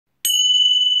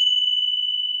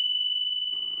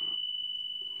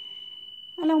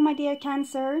Hello my dear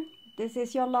Cancer, this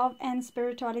is your love and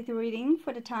spirituality reading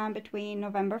for the time between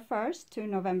November 1st to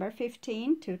November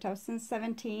 15,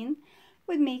 2017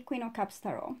 with me, Queen of Cups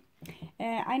Tarot.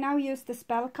 I now use the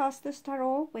Spellcasters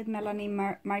Tarot with Melanie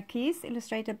Marquise,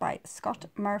 illustrated by Scott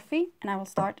Murphy, and I will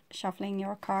start shuffling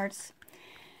your cards.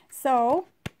 So,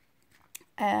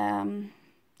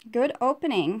 good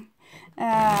opening.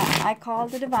 I call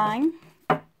the Divine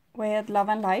with Love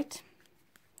and Light.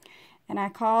 And I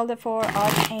call the 4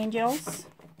 archangels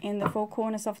in the 4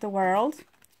 corners of the world.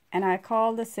 And I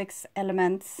call the 6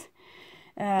 elements,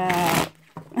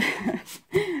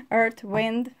 earth,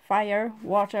 wind, fire,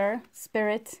 water,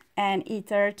 spirit, and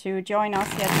ether, to join us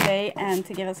here today and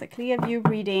to give us a clear view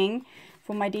reading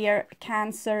for my dear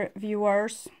Cancer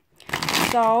viewers.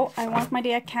 So I want my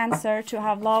dear Cancer to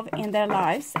have love in their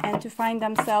lives and to find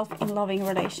themselves in loving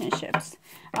relationships.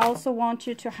 I also want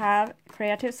you to have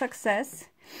creative success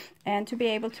and to be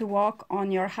able to walk on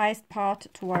your highest path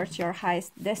towards your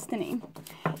highest destiny.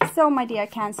 So my dear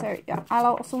Cancer, I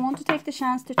also want to take the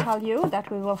chance to tell you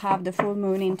that we will have the full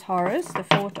moon in Taurus, the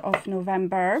 4th of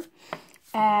November.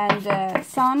 And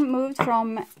Sun moved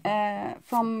from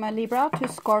Libra to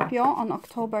Scorpio on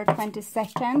October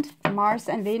 22nd. Mars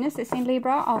and Venus is in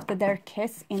Libra after their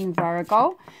kiss in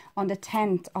Virgo on the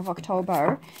 10th of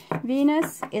October.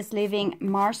 Venus is leaving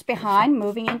Mars behind,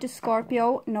 moving into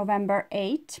Scorpio November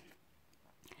 8th.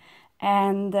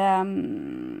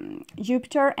 And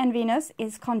Jupiter and Venus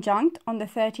is conjunct on the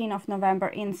 13th of November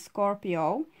in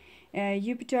Scorpio.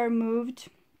 Jupiter moved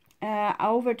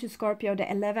over to Scorpio the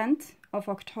 11th of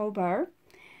October.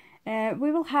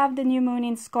 We will have the new moon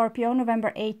in Scorpio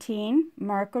November 18.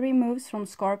 Mercury moves from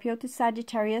Scorpio to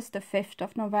Sagittarius the 5th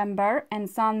of November, and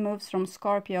Sun moves from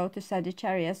Scorpio to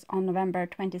Sagittarius on November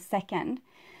 22nd.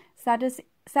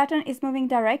 Saturn is moving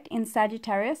direct in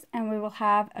Sagittarius, and we will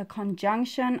have a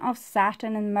conjunction of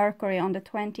Saturn and Mercury on the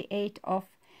 28th of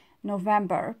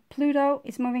November. Pluto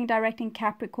is moving direct in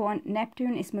Capricorn.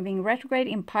 Neptune is moving retrograde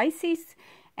in Pisces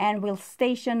and will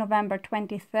station November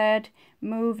 23rd,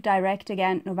 move direct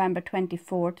again November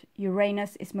 24th.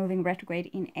 Uranus is moving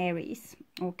retrograde in Aries.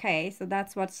 Okay, so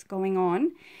that's what's going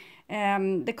on.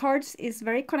 The cards is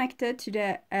very connected to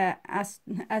the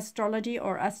astrology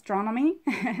or astronomy.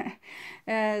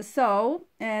 Therefore,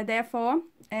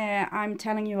 I'm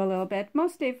telling you a little bit,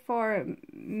 mostly for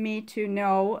me to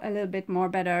know a little bit more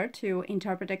better to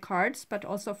interpret the cards, but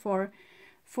also for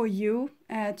you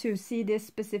to see these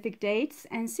specific dates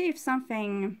and see if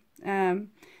something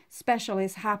special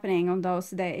is happening on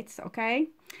those dates, okay?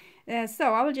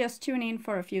 So I will just tune in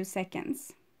for a few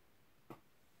seconds.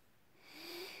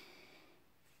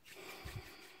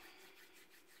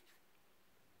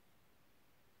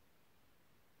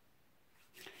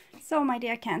 So my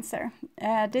dear Cancer,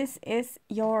 this is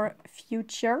your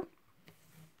future.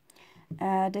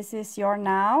 This is your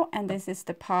now, and this is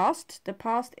the past. The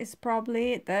past is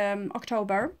probably the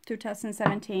October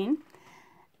 2017.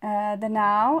 The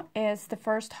now is the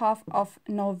first half of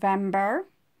November,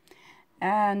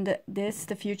 and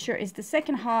the future is the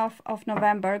second half of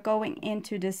November going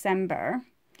into December.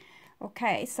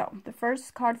 Okay, so the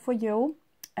first card for you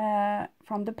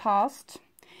from the past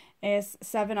is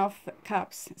 7 of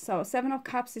Cups. So 7 of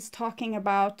Cups is talking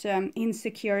about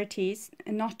insecurities,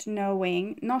 not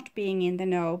knowing, not being in the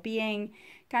know, being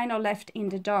kind of left in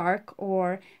the dark,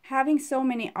 or having so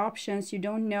many options you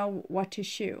don't know what to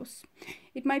choose.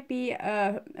 It might be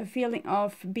a feeling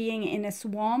of being in a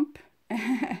swamp.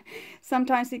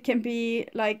 Sometimes it can be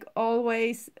like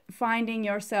always finding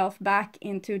yourself back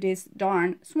into this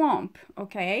darn swamp,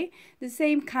 okay? The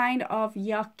same kind of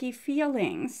yucky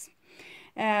feelings.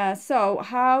 So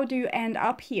how do you end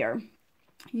up here?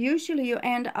 Usually you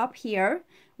end up here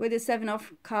with the 7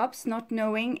 of Cups, not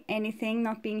knowing anything,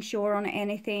 not being sure on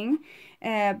anything,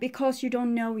 because you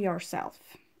don't know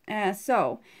yourself.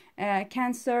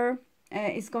 Cancer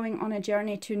is going on a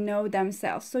journey to know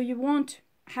themselves. So you won't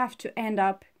have to end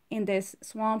up in this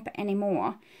swamp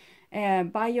anymore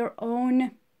by your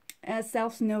own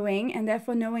self-knowing, and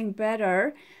therefore knowing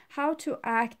better how to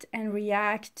act and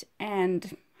react,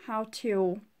 and how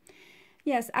to,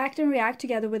 yes, act and react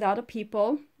together with other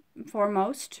people,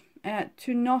 foremost,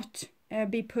 to not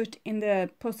be put in the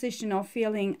position of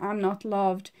feeling I'm not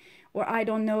loved, or I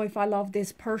don't know if I love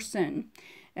this person.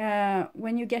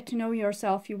 When you get to know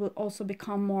yourself, you will also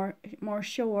become more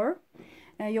sure.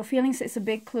 Your feelings is a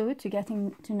big clue to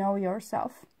getting to know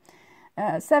yourself.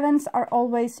 7s are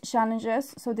always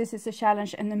challenges, so this is a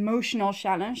challenge, an emotional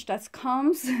challenge that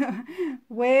comes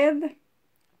with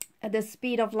at the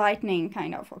speed of lightning,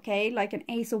 kind of, okay, like an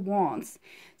Ace of Wands.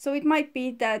 So it might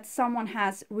be that someone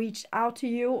has reached out to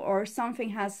you, or something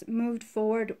has moved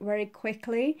forward very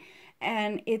quickly,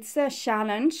 and it's a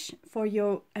challenge for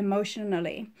you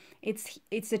emotionally. It's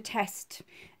a test.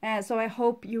 So I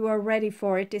hope you are ready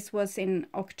for it. This was in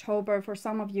October for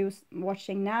some of you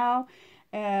watching now.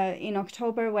 In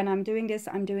October, when I'm doing this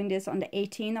on the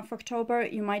 18th of October.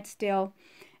 You might still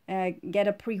get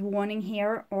a pre-warning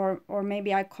here, or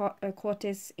maybe I caught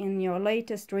this in your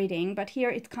latest reading, but here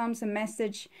it comes a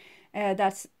message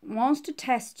that wants to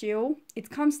test you. It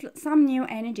comes some new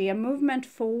energy, a movement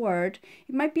forward.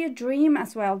 It might be a dream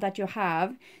as well that you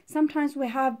have. Sometimes we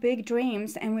have big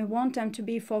dreams and we want them to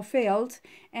be fulfilled,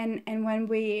 and when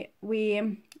we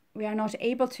are not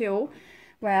able to,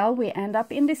 well, we end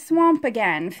up in this swamp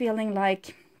again, feeling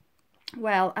like,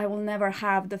 well, I will never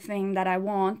have the thing that I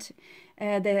want.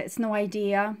 There's no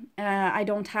idea. I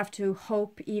don't have to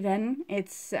hope even.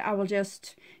 I will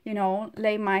just,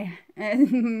 lay my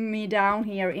me down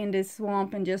here in this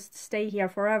swamp and just stay here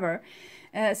forever.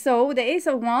 So the Ace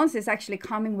of Wands is actually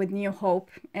coming with new hope.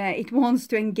 It wants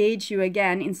to engage you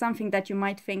again in something that you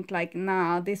might think like,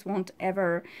 nah, this won't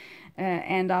ever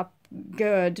end up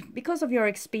good, because of your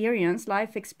experience.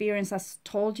 Life experience has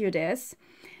told you this.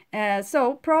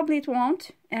 So probably it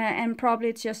won't, and probably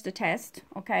it's just a test.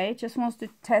 Okay, it just wants to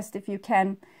test if you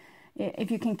can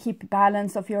keep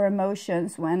balance of your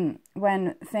emotions when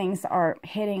things are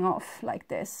hitting off like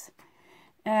this.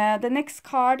 The next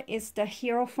card is the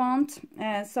Hierophant.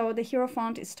 So the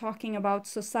Hierophant is talking about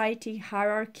society,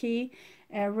 hierarchy,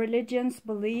 religions,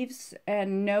 beliefs,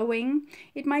 knowing.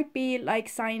 It might be like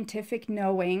scientific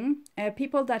knowing.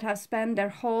 People that have spent their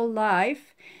whole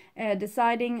life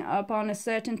deciding upon a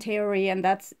certain theory, and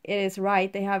it is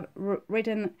right. They have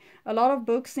written a lot of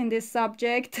books in this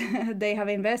subject. They have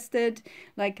invested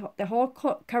like the whole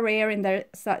career in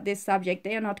this subject.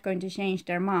 They are not going to change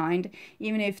their mind,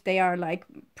 even if they are like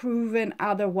proven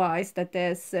otherwise, that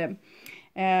there's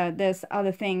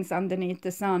other things underneath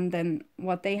the sun than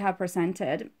what they have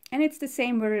presented. And it's the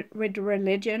same with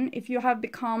religion. If you have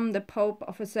become the pope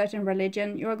of a certain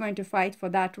religion, you're going to fight for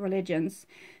that religion's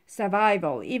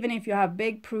survival, even if you have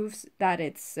big proofs that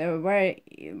it's very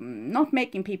not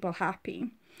making people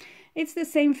happy. It's the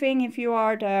same thing if you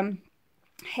are the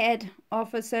head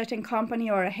of a certain company,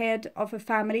 or a head of a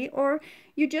family, or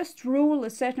you just rule a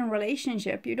certain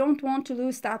relationship. You don't want to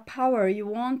lose that power. You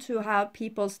want to have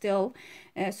people still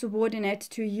subordinate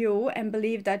to you and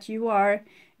believe that you are,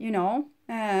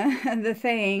 the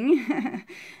thing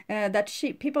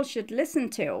that people should listen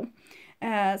to.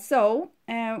 So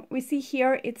we see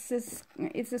here it's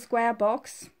a square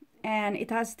box, and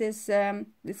it has this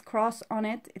cross on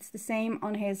it. It's the same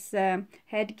on his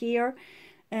headgear.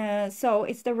 So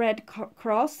it's the red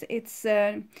cross. It's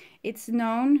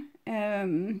known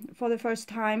for the first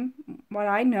time, what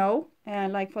I know,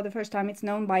 like for the first time it's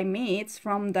known by me. It's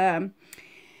from the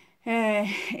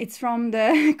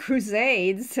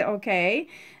Crusades, okay?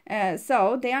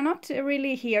 So they are not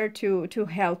really here to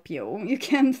help you. You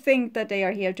can think that they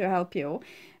are here to help you.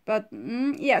 But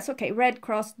yes, okay, Red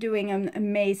Cross doing an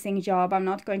amazing job. I'm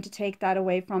not going to take that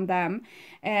away from them.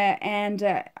 And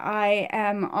I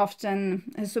am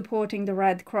often supporting the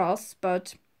Red Cross,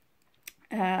 but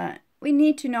we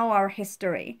need to know our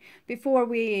history before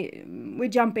we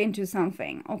jump into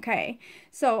something, okay?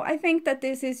 So I think that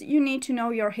you need to know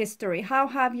your history. How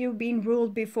have you been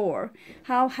ruled before?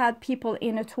 How had people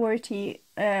in authority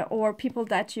or people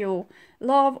that you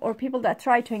love, or people that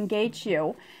try to engage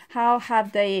you, how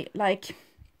have they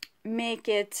make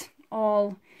it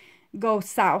all go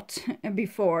south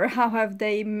before? How have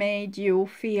they made you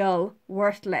feel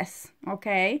worthless,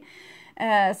 okay?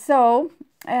 So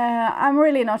I'm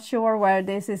really not sure where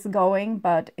this is going,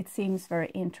 but it seems very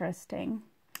interesting.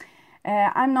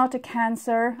 I'm not a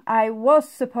Cancer. I was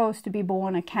supposed to be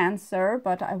born a Cancer,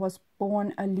 but I was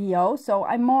born a Leo. So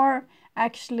I'm more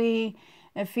actually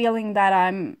feeling that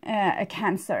I'm a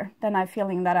Cancer than I'm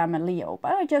feeling that I'm a Leo.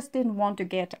 But I just didn't want to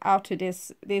get out to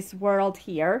this world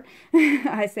here.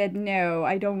 I said, no,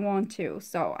 I don't want to.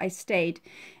 So I stayed,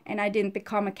 and I didn't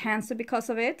become a Cancer because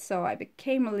of it. So I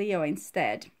became a Leo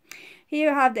instead. Here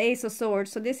you have the Ace of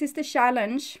Swords. So this is the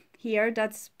challenge here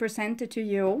that's presented to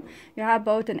you. You have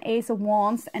both an Ace of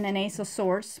Wands and an Ace of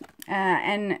Swords.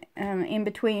 And in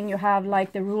between you have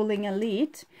like the ruling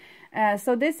elite.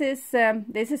 So this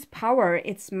is power.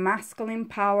 It's masculine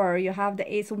power. You have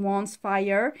the Ace of Wands,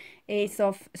 fire, Ace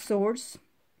of Swords,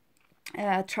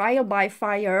 trial by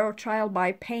fire or trial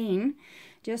by pain.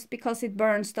 Just because it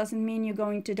burns doesn't mean you're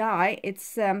going to die.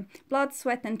 It's blood,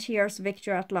 sweat and tears,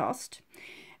 victory at last.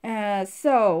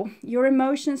 So your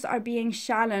emotions are being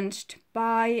challenged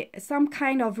by some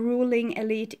kind of ruling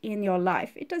elite in your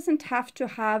life. It doesn't have to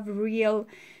have real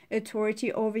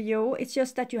authority over you. It's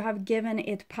just that you have given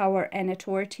it power and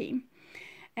authority.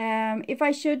 If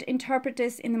I should interpret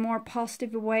this in a more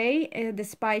positive way,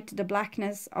 despite the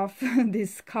blackness of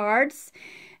these cards,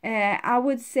 I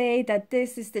would say that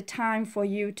this is the time for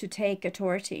you to take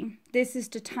authority. This is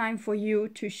the time for you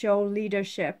to show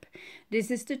leadership.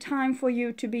 This is the time for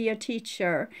you to be a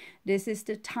teacher. This is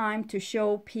the time to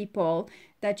show people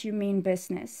that you mean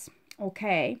business.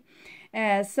 Okay,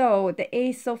 so the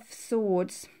Ace of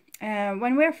Swords.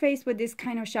 When we're faced with this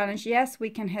kind of challenge, yes, we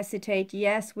can hesitate.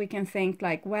 Yes, we can think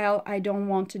like, well, I don't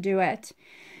want to do it.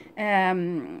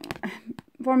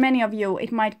 For many of you,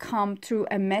 it might come through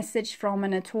a message from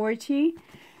an authority.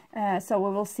 So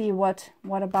we will see what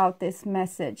about this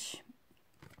message.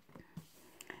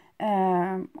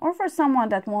 Or for someone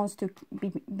that wants to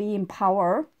be in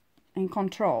power and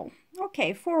control.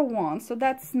 Okay, 4 of Wands, so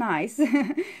that's nice.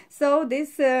 So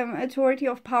this authority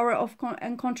of power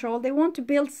and control, they want to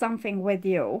build something with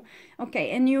you.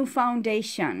 Okay, a new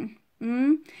foundation.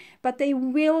 But they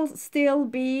will still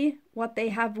be what they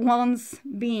have once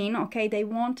been. Okay, they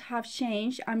won't have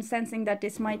changed. I'm sensing that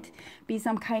this might be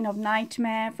some kind of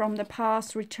nightmare from the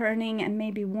past returning and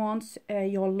maybe wants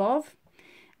your love.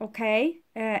 Okay,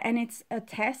 and it's a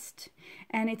test,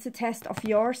 and it's a test of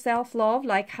your self-love,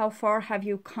 like how far have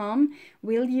you come?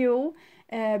 Will you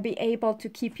be able to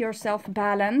keep yourself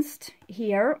balanced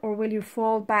here, or will you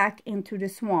fall back into the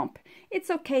swamp? It's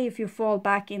okay if you fall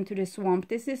back into the swamp.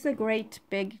 This is a great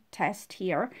big test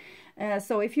here.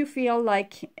 So if you feel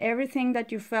like everything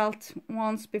that you felt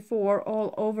once before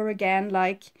all over again,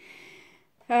 like,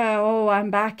 oh, I'm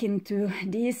back into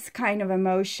these kind of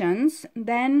emotions,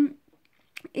 then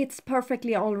it's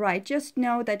perfectly all right. Just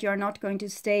know that you're not going to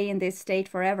stay in this state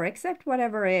forever, accept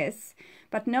whatever is.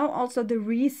 But know also the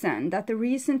reason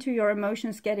to your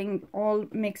emotions getting all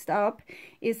mixed up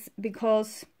is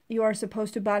because you are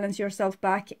supposed to balance yourself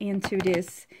back into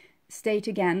this state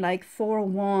again, like 4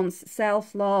 of Wands,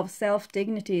 self-love,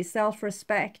 self-dignity,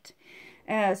 self-respect.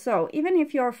 So even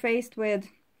if you're faced with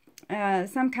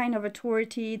some kind of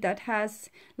authority that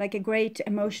has like a great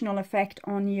emotional effect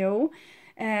on you,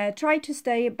 try to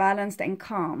stay balanced and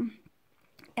calm.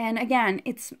 And again,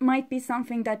 it might be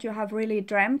something that you have really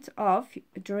dreamt of.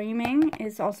 Dreaming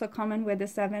is also common with the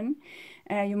 7.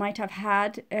 You might have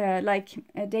had like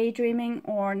a daydreaming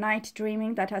or night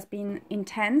dreaming that has been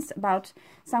intense about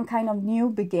some kind of new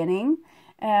beginning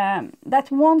that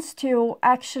wants to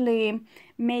actually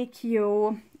make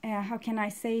you, how can I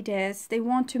say this? They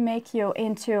want to make you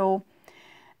into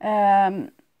a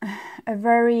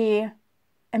very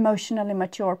emotionally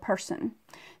mature person.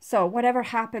 So whatever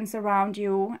happens around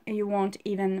you, you won't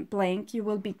even blink. You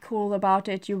will be cool about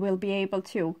it. You will be able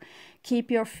to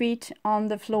keep your feet on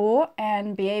the floor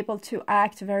and be able to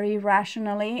act very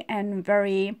rationally and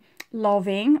very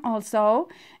loving also.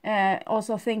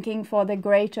 Also thinking for the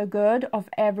greater good of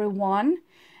everyone.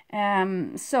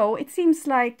 So it seems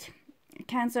like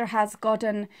Cancer has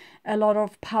gotten a lot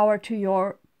of power to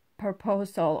your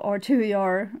proposal, or to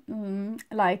your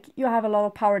like you have a lot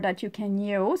of power that you can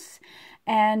use,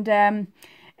 and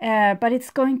but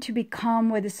it's going to become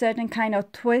with a certain kind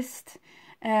of twist,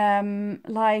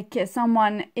 like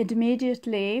someone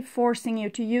immediately forcing you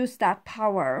to use that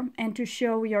power and to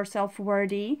show yourself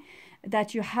worthy,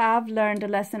 that you have learned a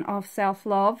lesson of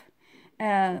self-love,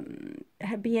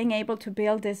 being able to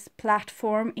build this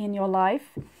platform in your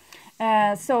life.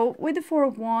 So with the 4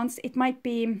 of Wands, it might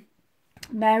be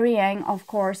marrying, of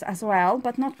course, as well,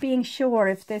 but not being sure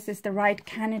if this is the right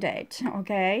candidate.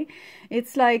 Okay,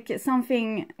 it's like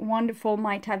something wonderful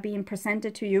might have been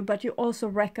presented to you, but you also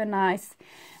recognize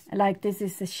like this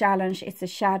is a challenge, it's a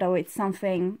shadow, it's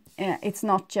something, it's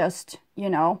not just, you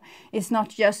know, it's not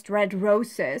just red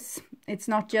roses, it's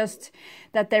not just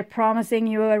that they're promising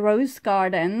you a rose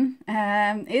garden.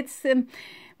 It's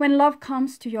when love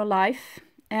comes to your life,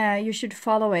 you should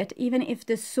follow it, even if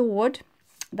the sword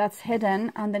that's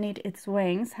hidden underneath its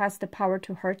wings has the power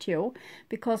to hurt you,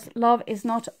 because love is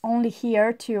not only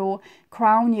here to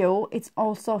crown you, it's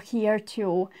also here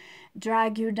to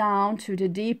drag you down to the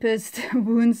deepest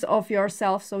wounds of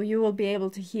yourself, so you will be able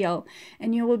to heal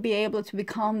and you will be able to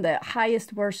become the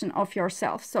highest version of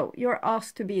yourself. So you're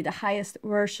asked to be the highest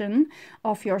version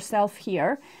of yourself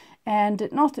here, and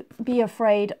not be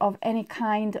afraid of any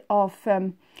kind of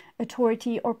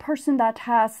authority or person that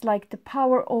has like the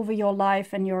power over your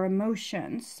life and your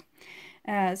emotions.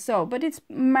 But it's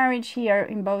marriage here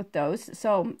in both those.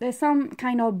 So there's some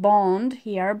kind of bond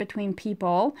here between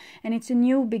people, and it's a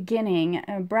new beginning,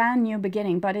 a brand new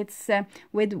beginning, but it's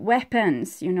with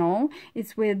weapons, you know.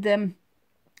 It's with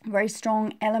very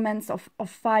strong elements of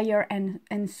fire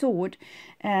and sword.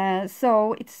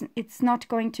 So it's not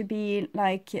going to be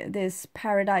like this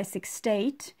paradisic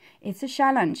state. It's a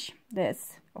challenge,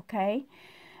 this, okay?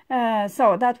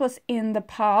 So that was in the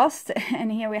past, and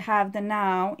here we have the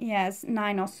now. Yes,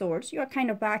 9 of Swords. You're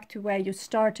kind of back to where you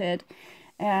started,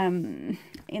 in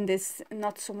this,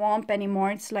 not swamp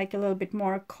anymore. It's like a little bit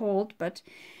more cold, but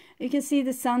you can see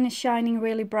the sun is shining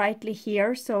really brightly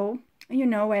here, so you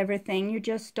know everything. You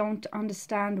just don't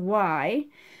understand why.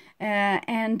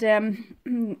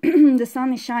 The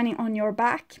sun is shining on your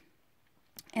back,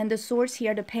 and the swords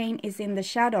here, the pain is in the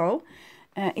shadow.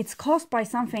 It's caused by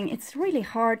something. It's really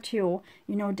hard to,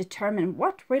 you know, determine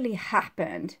what really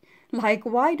happened. Like,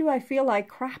 why do I feel like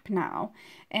crap now?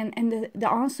 And the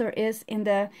answer is in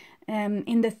the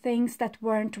things that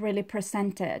weren't really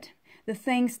presented, the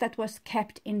things that was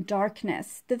kept in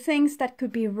darkness, the things that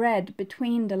could be read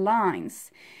between the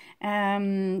lines,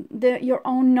 your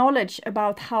own knowledge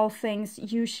about how things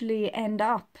usually end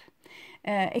up,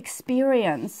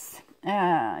 experience.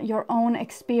 Your own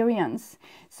experience.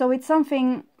 So it's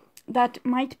something that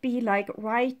might be like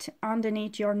right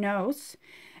underneath your nose,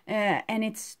 and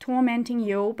it's tormenting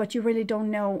you, but you really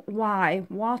don't know why.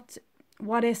 What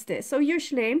is this? So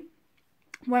usually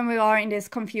when we are in this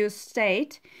confused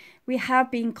state, we have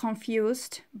been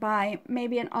confused by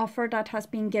maybe an offer that has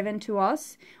been given to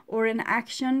us, or an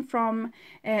action from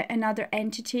another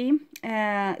entity.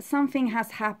 Something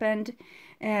has happened,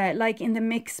 like in the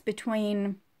mix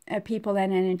between people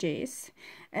and energies,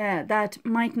 that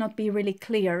might not be really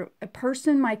clear. A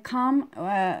person might come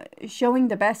showing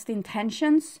the best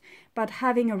intentions, but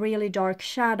having a really dark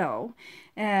shadow.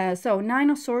 So 9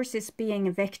 of Swords is being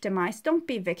victimized. Don't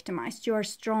be victimized. You are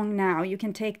strong now. You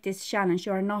can take this challenge.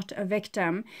 You are not a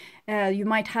victim. You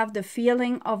might have the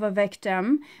feeling of a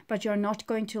victim, but you're not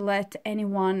going to let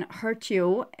anyone hurt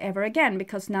you ever again,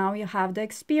 because now you have the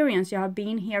experience. You have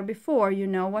been here before. You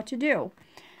know what to do.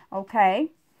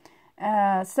 Okay.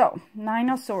 So 9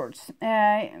 of Swords.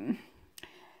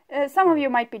 Some of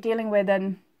you might be dealing with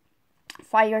a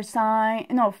fire sign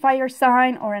or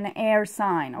an air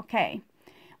sign. Okay.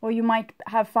 Or you might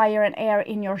have fire and air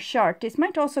in your chart. This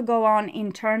might also go on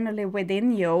internally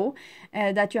within you,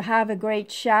 that you have a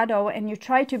great shadow and you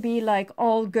try to be like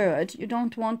all good. You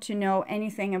don't want to know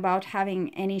anything about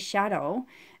having any shadow.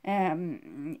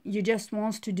 You just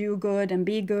want to do good and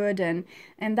be good, and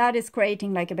that is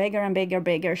creating like a bigger and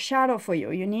bigger shadow for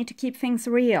you. You need to keep things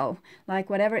real, like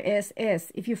whatever is.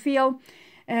 If you feel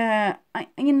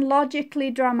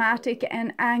logically dramatic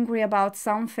and angry about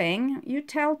something, you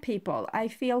tell people, I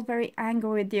feel very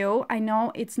angry with you. I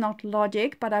know it's not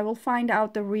logic, but I will find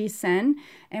out the reason.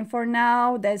 And for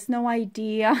now, there's no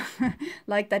idea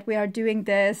like that we are doing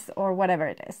this or whatever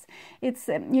it is. It's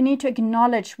you need to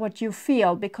acknowledge what you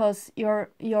feel, because your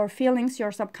feelings,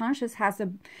 your subconscious has a,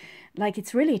 like,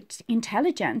 it's really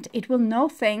intelligent. It will know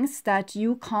things that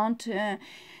you can't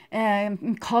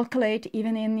calculate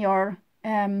even in your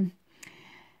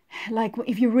like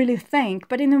if you really think,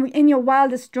 but in your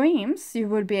wildest dreams you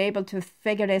will be able to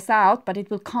figure this out, but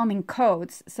it will come in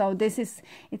codes. So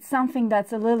it's something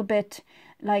that's a little bit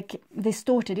like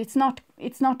distorted. It's not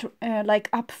like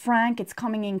up frank, it's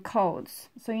coming in codes.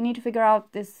 So you need to figure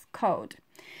out this code.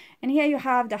 And here you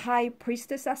have the High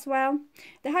Priestess as well.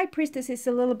 The High Priestess is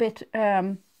a little bit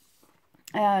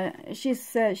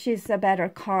she's a better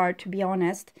card, to be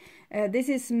honest. This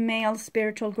is male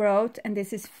spiritual growth, and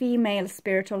this is female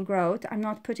spiritual growth. I'm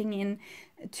not putting in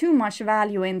too much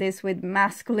value in this with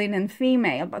masculine and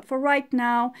female, but for right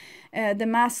now, the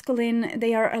masculine,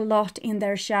 they are a lot in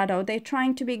their shadow. They're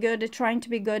trying to be good.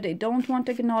 They don't want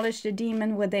to acknowledge the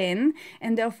demon within,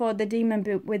 and therefore the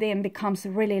demon within becomes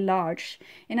really large.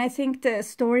 And I think the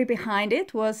story behind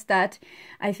it was that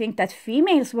I think that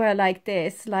females were like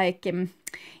this, like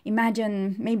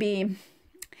imagine maybe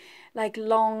like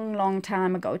long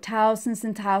time ago, thousands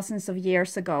and thousands of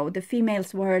years ago, the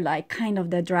females were like kind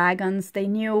of the dragons. They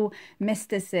knew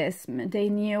mysticism. They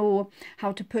knew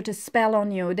how to put a spell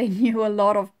on you. They knew a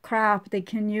lot of crap they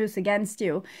can use against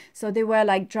you. So they were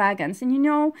like dragons. And you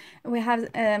know, we have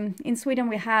in Sweden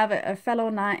we have a fellow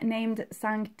named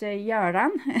Sankt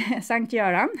Göran, Sankt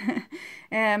Göran,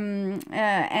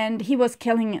 and he was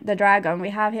killing the dragon.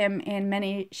 We have him in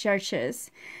many churches.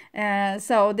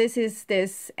 So this is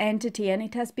this entity entity, and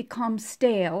it has become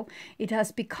stale. It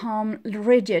has become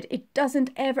rigid. It doesn't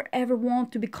ever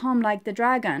want to become like the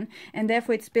dragon, and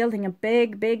therefore it's building a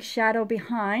big shadow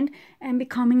behind and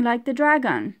becoming like the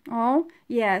dragon. Oh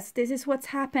yes, this is what's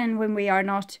happened when we are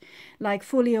not like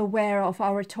fully aware of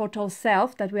our total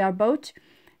self, that we are both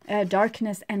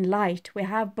darkness and light. We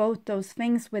have both those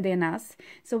things within us.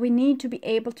 So we need to be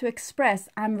able to express,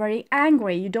 I'm very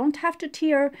angry. You don't have to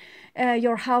tear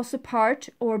your house apart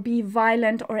or be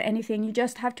violent or anything. You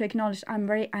just have to acknowledge, I'm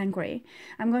very angry.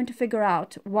 I'm going to figure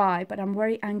out why, but I'm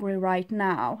very angry right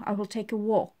now. I will take a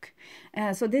walk.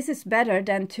 So this is better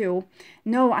than to,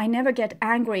 no, I never get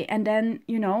angry, and then,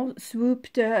 you know,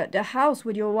 swoop the house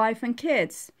with your wife and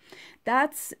kids.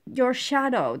 That's your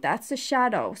shadow. That's a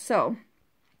shadow. So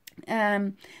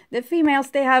the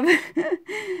females, they have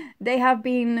they have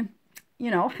been, you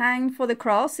know, hanged for the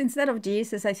cross instead of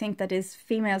Jesus. I think that is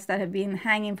females that have been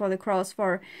hanging for the cross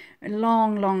for a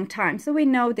long time. So we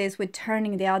know this with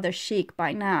turning the other cheek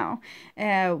by now.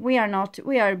 We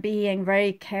are being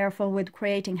very careful with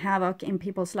creating havoc in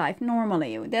people's life.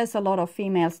 Normally there's a lot of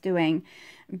females doing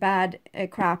bad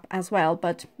crap as well,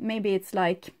 but maybe it's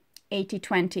like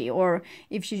 80-20, or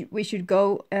if we should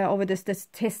go over the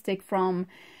statistic from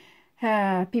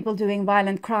people doing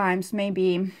violent crimes,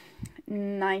 maybe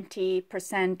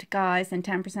 90% guys and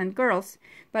 10% girls.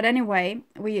 But anyway,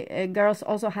 we girls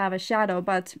also have a shadow,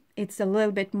 but it's a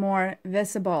little bit more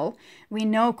visible. We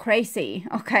know crazy,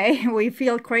 okay? We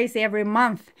feel crazy every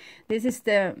month. This is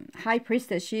the high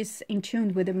priestess. She's in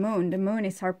tune with the moon. The moon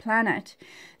is our planet.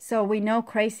 So we know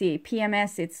crazy.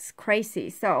 PMS, it's crazy.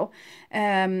 So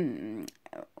whenever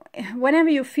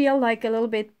you feel like a little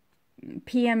bit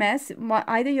PMS,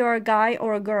 either you're a guy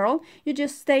or a girl, you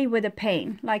just stay with the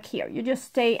pain, like here. You just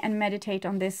stay and meditate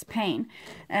on this pain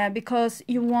because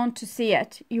you want to see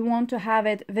it. You want to have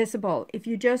it visible. If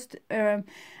you just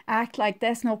act like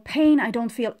there's no pain, I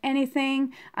don't feel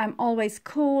anything, I'm always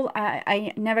cool,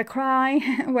 I never cry,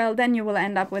 well, then you will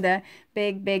end up with a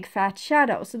big fat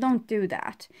shadow. So don't do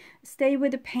that. Stay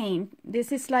with the pain.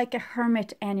 This is like a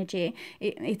hermit energy.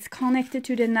 It's connected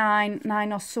to the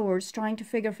nine of swords, trying to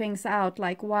figure things out,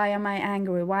 like, why am I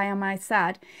angry? Why am I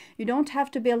sad? You don't have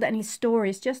to build any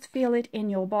stories, just feel it in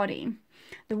your body.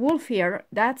 The wolf here,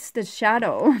 that's the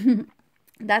shadow.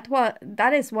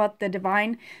 That is what the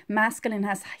divine masculine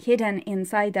has hidden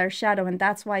inside their shadow, and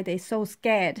that's why they're so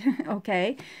scared.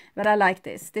 Okay, but I like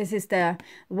this. This is the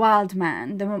wild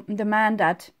man, the man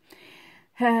that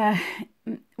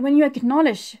when you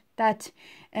acknowledge that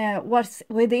what's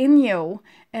within you,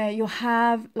 you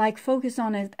have like focus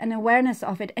on it and awareness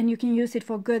of it, and you can use it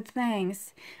for good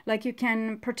things. Like you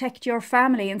can protect your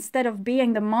family instead of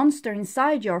being the monster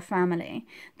inside your family.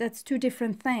 That's two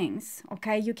different things.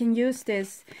 Okay, you can use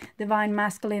this divine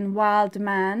masculine wild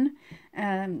man,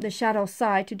 the shadow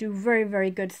side, to do very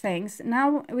good things.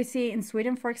 Now we see in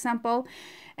Sweden, for example,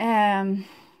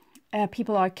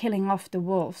 people are killing off the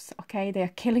wolves. Okay, they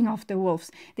are killing off the wolves.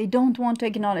 They don't want to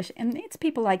acknowledge, and it's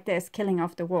people like this killing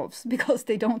off the wolves because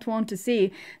they don't want to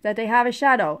see that they have a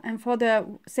shadow. And for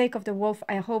the sake of the wolf,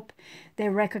 I hope they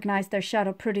recognize their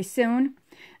shadow pretty soon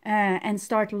and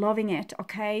start loving it.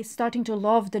 Okay, starting to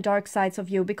love the dark sides of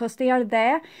you, because they are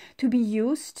there to be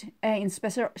used in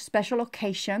special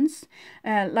occasions.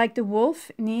 Like the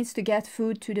wolf needs to get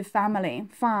food to the family,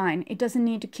 fine, it doesn't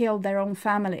need to kill their own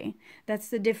family. That's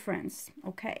the difference.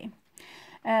 Okay,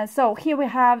 so here we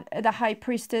have the high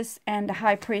priestess and the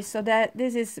high priest. So that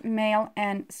this is male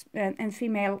and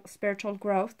female spiritual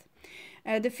growth.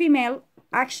 The female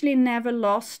actually never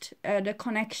lost the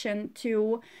connection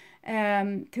to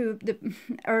the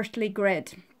earthly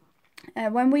grid.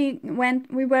 When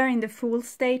we were in the full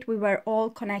state, we were all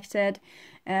connected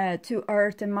to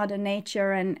earth and mother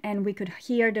nature, and we could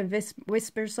hear the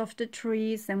whispers of the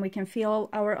trees, and we can feel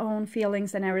our own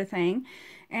feelings and everything.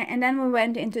 And then we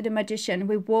went into the magician.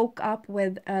 We woke up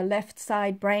with a left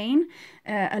side brain,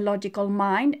 a logical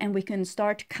mind, and we can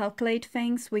start to calculate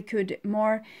things. We could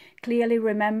more clearly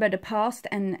remember the past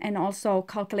and also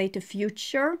calculate the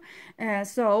future.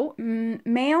 So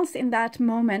males in that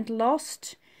moment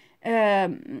lost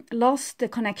the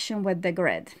connection with the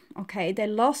grid. Okay, they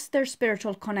lost their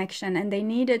spiritual connection, and they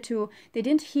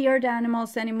didn't hear the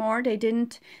animals anymore. They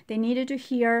needed to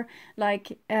hear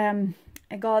like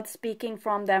God speaking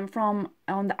from them from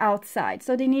on the outside.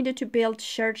 So they needed to build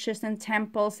churches and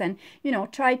temples and, you know,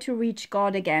 try to reach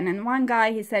God again. And one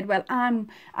guy, he said, well,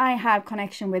 I have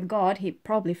connection with God. He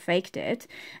probably faked it,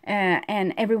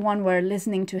 and everyone were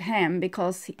listening to him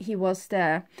because he was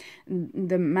the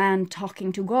man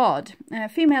talking to God.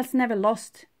 Females never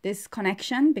lost this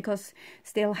connection, because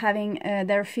still having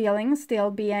their feelings,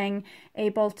 still being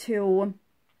able to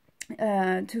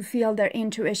feel their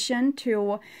intuition,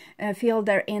 to feel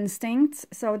their instincts.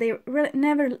 So they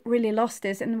never really lost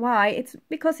this. And why? It's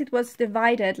because it was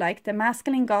divided. Like the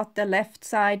masculine got the left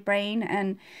side brain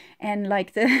and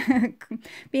like the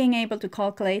being able to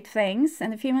calculate things,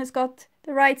 and the females got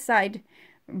the right side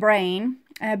brain,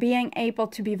 being able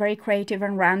to be very creative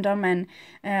and random,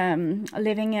 and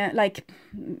living like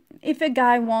if a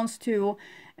guy wants to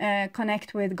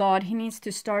connect with God, he needs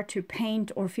to start to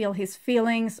paint or feel his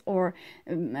feelings, or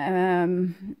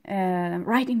writing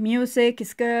music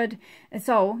is good.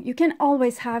 So you can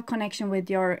always have connection with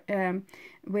your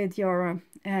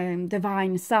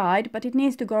divine side, but it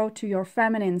needs to go to your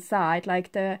feminine side,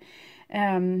 like the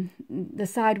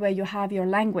side where you have your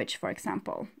language, for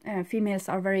example. Females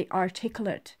are very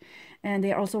articulate, and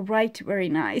they also write very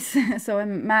nice. So a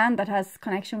man that has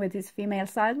connection with his female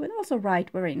side will also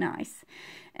write very nice.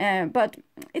 But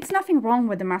it's nothing wrong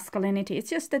with the masculinity. It's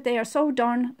just that they are so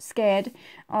darn scared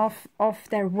of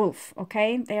their wolf,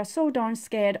 okay? They are so darn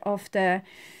scared of the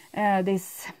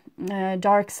this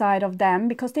dark side of them,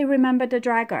 because they remember the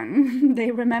dragon.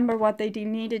 They remember what they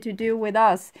needed to do with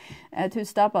us to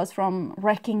stop us from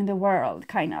wrecking the world,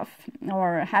 kind of,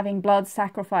 or having blood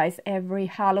sacrifice every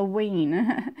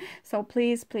Halloween. So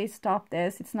please stop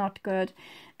this. It's not good.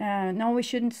 No, we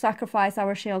shouldn't sacrifice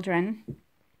our children.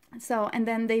 So, and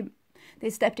then they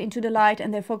stepped into the light,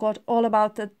 and they forgot all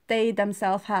about that they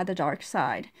themselves had a dark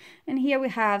side. And here we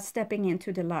have stepping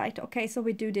into the light. Okay, so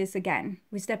we do this again.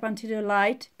 We step into the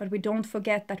light, but we don't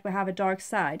forget that we have a dark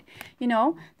side. You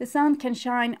know, the sun can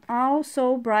shine out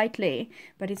so brightly,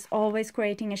 but it's always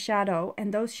creating a shadow,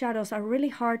 and those shadows are really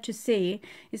hard to see.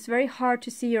 It's very hard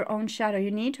to see your own shadow.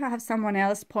 You need to have someone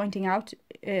else pointing out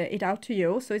it out to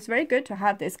you. So it's very good to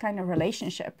have this kind of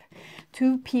relationship.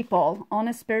 Two people on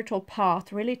a spiritual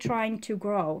path, really trying to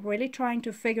grow, really trying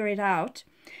to figure it out.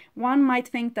 One might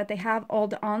think that they have all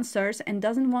the answers and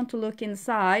doesn't want to look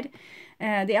inside.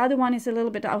 The other one is a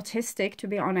little bit autistic, to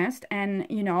be honest, and,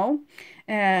 you know,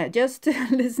 just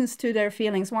listens to their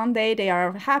feelings. One day they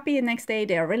are happy, the next day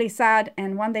they are really sad,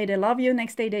 and one day they love you,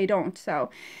 next day they don't. So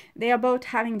they are both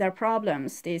having their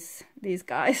problems, these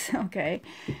guys, okay,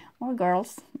 or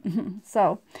girls.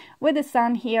 So with the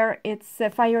sun here, it's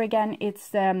fire again. It's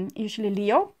usually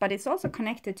Leo, but it's also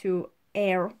connected to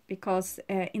air, because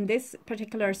in this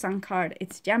particular sun card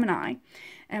it's Gemini,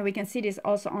 and we can see this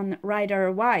also on Rider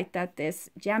White, that this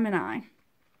Gemini,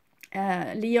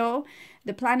 Leo,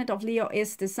 the planet of Leo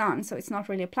is the sun, so it's not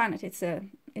really a planet, it's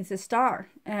a star,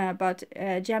 but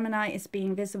Gemini is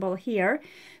being visible here,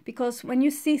 because when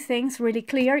you see things really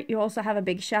clear, you also have a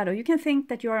big shadow. You can think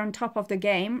that you are on top of the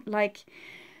game, like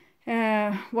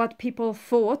what people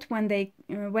thought when they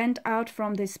went out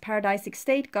from this paradisic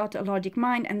state, got a logic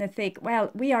mind, and they think, well,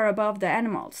 we are above the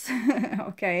animals.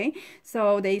 Okay,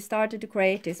 so they started to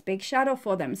create this big shadow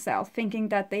for themselves, thinking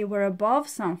that they were above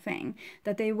something,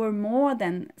 that they were more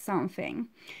than something.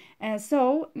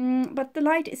 But the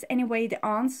light is anyway the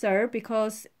answer,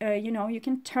 because you know, you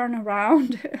can turn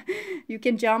around, you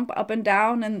can jump up and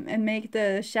down and make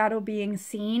the shadow being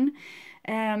seen.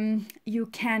 You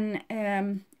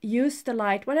can use the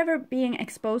light, whatever being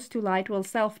exposed to light will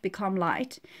self become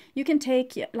light. You can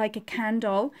take like a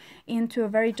candle into a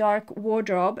very dark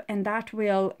wardrobe, and that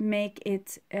will make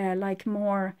it like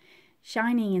more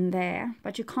shiny in there,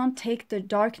 but you can't take the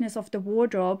darkness of the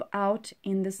wardrobe out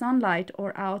in the sunlight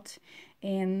or out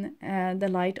in the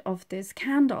light of this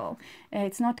candle.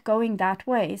 It's not going that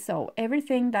way. So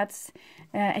everything that's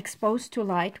exposed to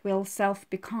light will self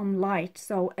become light.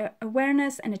 So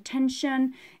awareness and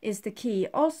attention is the key.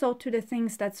 Also to the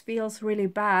things that feels really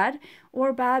bad,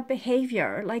 or bad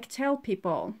behavior, like tell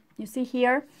people. You see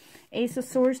here, Ace of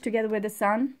Swords together with the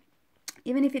Sun.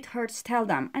 Even if it hurts, tell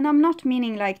them. And I'm not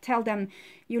meaning like tell them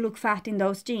you look fat in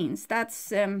those jeans.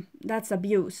 That's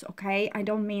abuse, okay? I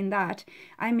don't mean that.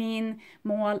 I mean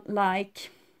more like,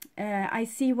 I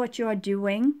see what you are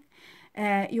doing.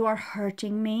 You are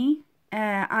hurting me.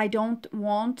 I don't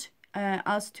want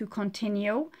us to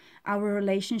continue our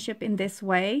relationship in this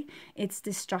way. It's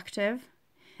destructive.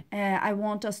 I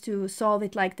want us to solve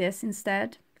it like this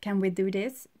instead. Can we do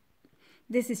this?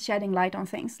 This is shedding light on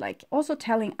things, like also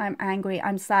telling I'm angry,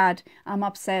 I'm sad, I'm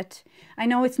upset. I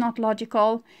know it's not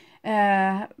logical,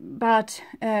 but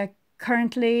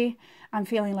currently I'm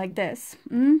feeling like this.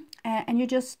 And you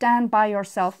just stand by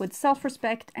yourself with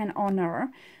self-respect and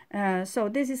honor. So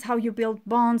this is how you build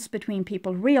bonds between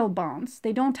people, real bonds.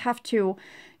 They don't have to,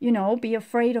 you know, be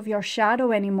afraid of your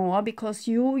shadow anymore, because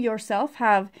you yourself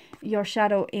have your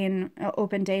shadow in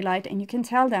open daylight, and you can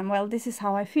tell them, well, this is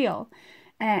how I feel.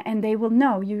 And they will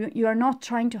know. You are not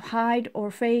trying to hide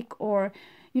or fake, or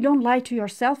you don't lie to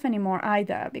yourself anymore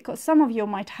either, because some of you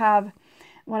might have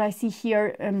what I see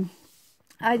here,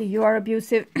 either you are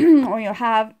abusive or you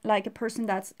have like a person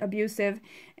that's abusive,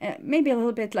 maybe a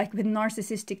little bit like with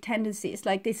narcissistic tendencies,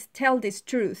 like they tell this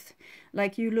truth,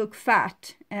 like you look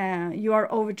fat, you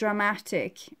are over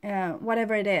dramatic,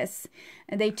 whatever it is,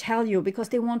 and they tell you because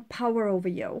they want power over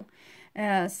you.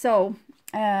 So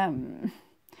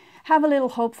have a little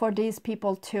hope for these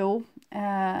people too.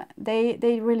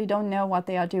 They really don't know what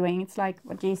they are doing. It's like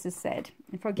what Jesus said,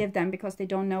 forgive them because they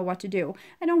don't know what to do.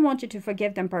 I don't want you to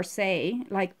forgive them per se,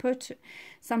 like put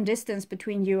some distance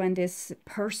between you and this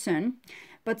person,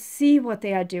 but see what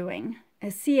they are doing.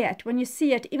 See it. When you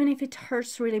see it, even if it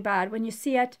hurts really bad, when you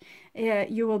see it,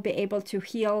 you will be able to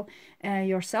heal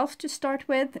yourself to start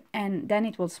with, and then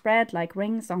it will spread like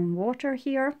rings on water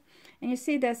here. And you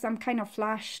see there's some kind of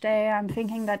flash there. I'm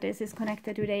thinking that this is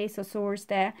connected to the Ace of Swords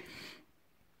there.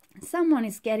 Someone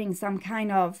is getting some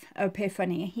kind of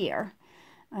epiphany here.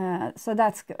 So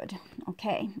that's good.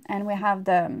 Okay. And we have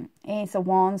the Ace of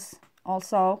Wands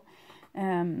also.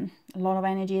 A lot of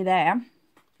energy there.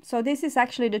 So this is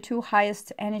actually the two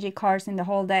highest energy cards in the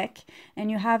whole deck. And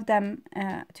you have them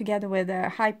together with the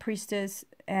High Priestess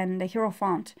and the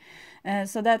Hierophant.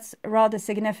 So that's rather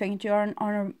significant.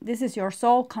 This is your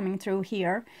soul coming through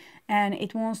here. And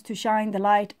it wants to shine the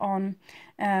light on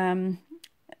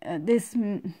this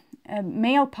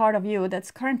male part of you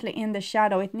that's currently in the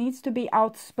shadow. It needs to be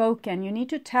outspoken. You need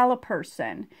to tell a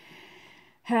person.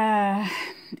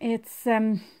 It's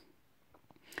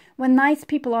when nice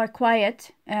people are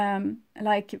quiet,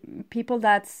 like people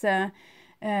that's a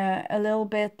little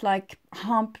bit like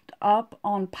humped up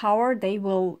on power, they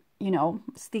will, you know,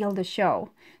 steal the show.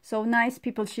 So nice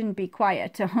people shouldn't be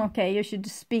quiet. Okay, you should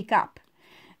speak up.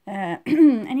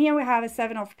 And here we have a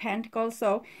Seven of Pentacles.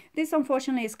 So this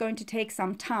unfortunately is going to take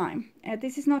some time.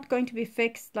 This is not going to be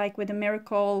fixed like with a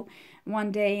miracle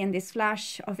one day and this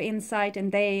flash of insight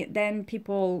and then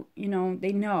people, you know,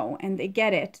 they know and they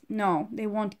get it. No, they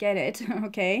won't get it.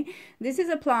 Okay, this is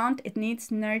a plant. It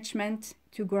needs nourishment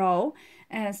to grow.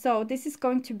 So this is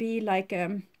going to be like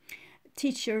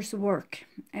teacher's work.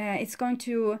 It's going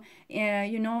to,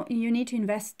 you know, you need to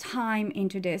invest time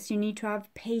into this. You need to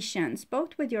have patience,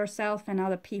 both with yourself and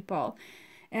other people.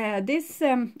 This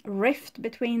rift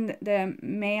between the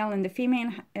male and the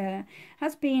female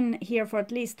has been here for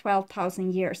at least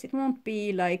 12,000 years. It won't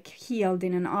be like healed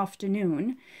in an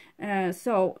afternoon.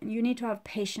 So you need to have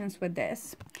patience with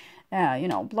this. You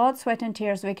know, blood, sweat and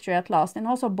tears, victory at last. And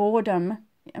also boredom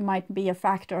might be a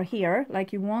factor here.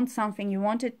 Like you want something, you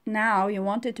want it now, you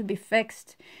want it to be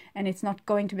fixed, and it's not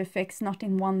going to be fixed, not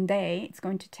in one day. It's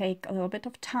going to take a little bit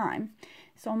of time.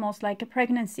 It's almost like a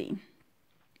pregnancy.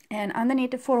 And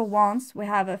underneath the Four of Wands, we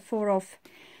have a Four of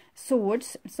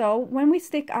Swords. So when we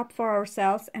stick up for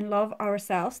ourselves and love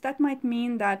ourselves, that might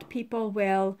mean that people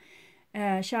will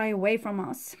shy away from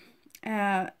us.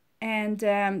 And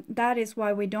that is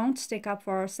why we don't stick up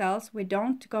for ourselves. We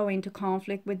don't go into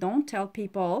conflict. We don't tell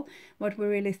people what we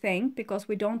really think because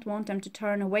we don't want them to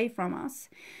turn away from us.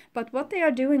 But what they are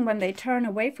doing when they turn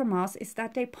away from us is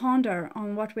that they ponder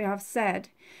on what we have said.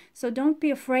 So don't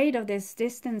be afraid of this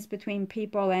distance between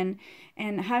people and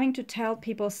having to tell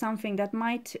people something that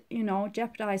might, you know,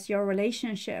 jeopardize your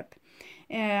relationship.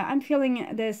 I'm feeling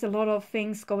there's a lot of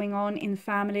things going on in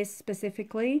families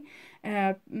specifically.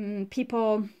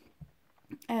 People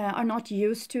are not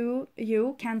used to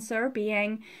you, Cancer,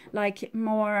 being like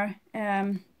more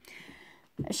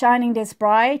shining this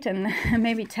bright and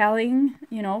maybe telling,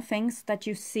 you know, things that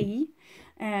you see,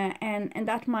 and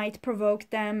that might provoke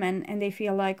them, and they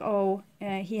feel like, oh,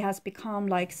 he has become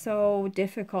like so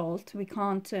difficult. We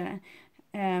can't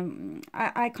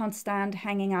I can't stand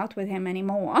hanging out with him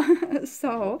anymore.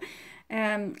 So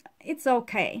it's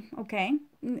okay,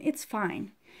 it's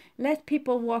fine. Let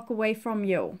people walk away from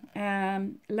you.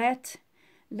 Let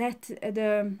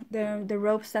the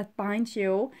ropes that bind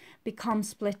you become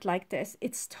split like this.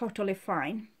 It's totally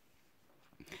fine.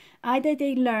 Either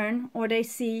they learn or they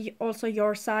see also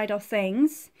your side of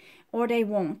things, or they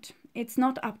won't. It's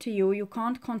not up to you. You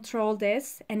can't control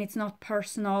this, and it's not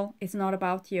personal. It's not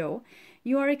about you.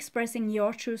 You are expressing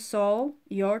your true soul,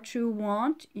 your true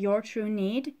want, your true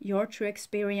need, your true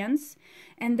experience,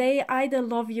 and they either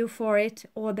love you for it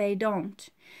or they don't.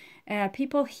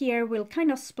 People here will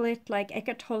kind of split, like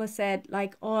Eckhart Tolle said,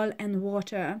 like oil and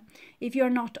water. If you're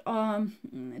not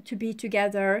to be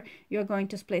together, you're going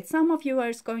to split. Some of you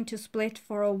are going to split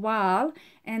for a while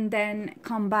and then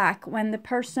come back when the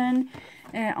person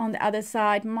on the other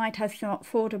side might have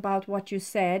thought about what you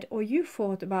said, or you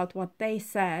thought about what they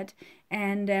said.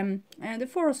 And the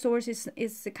Four of Swords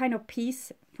is a kind of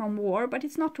peace from war, but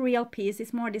it's not real peace.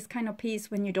 It's more this kind of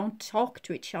peace when you don't talk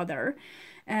to each other.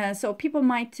 So people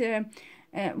might,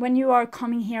 when you are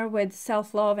coming here with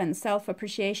self-love and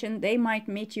self-appreciation, they might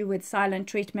meet you with silent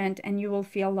treatment, and you will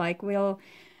feel like, well,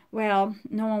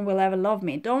 no one will ever love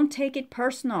me. Don't take it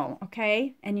personal,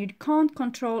 okay? And you can't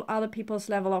control other people's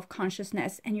level of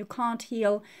consciousness, and you can't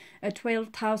heal a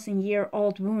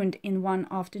 12,000-year-old wound in one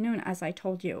afternoon, as I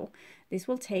told you. This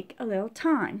will take a little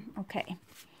time, okay?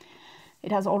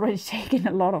 It has already taken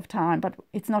a lot of time, but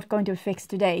it's not going to fix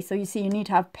today. So you see, you need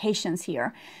to have patience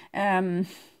here. Something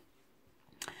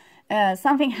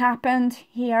happened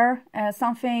here,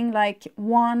 something like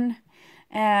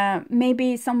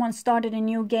maybe someone started a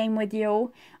new game with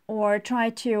you, or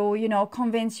tried to, you know,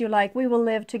 convince you like, we will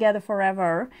live together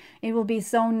forever. It will be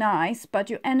so nice,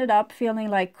 but you ended up feeling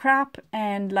like crap,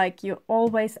 and like you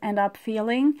always end up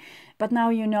feeling, but now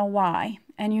you know why.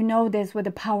 And you know this with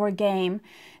the power game.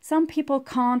 Some people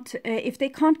can't, if they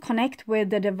can't connect with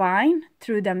the divine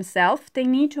through themselves, they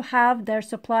need to have their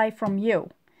supply from you.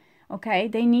 Okay,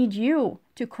 they need you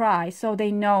to cry so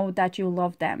they know that you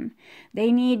love them.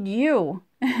 They need you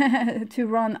to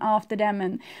run after them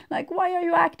and like, why are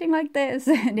you acting like this?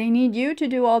 They need you to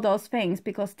do all those things,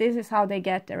 because this is how they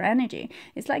get their energy.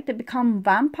 It's like they become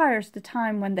vampires the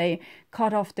time when they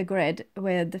cut off the grid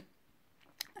with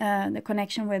the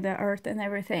connection with the earth and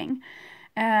everything.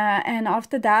 And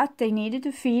after that, they needed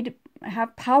to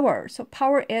have power. So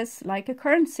power is like a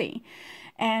currency.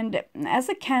 And as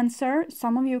a Cancer,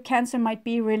 some of you Cancer might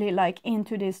be really like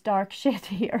into this dark shit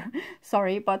here.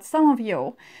 Sorry, but some of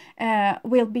you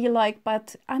will be like,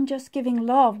 but I'm just giving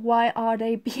love. Why are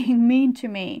they being mean to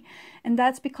me? And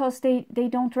that's because they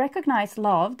don't recognize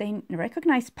love. They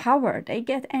recognize power. They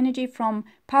get energy from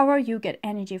power. You get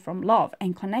energy from love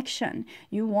and connection.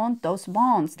 You want those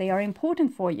bonds. They are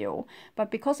important for you. But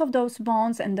because of those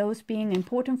bonds and those being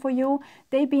important for you,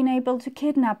 they've been able to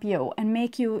kidnap you and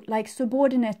make you like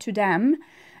subordinate to them.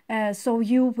 So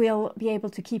you will be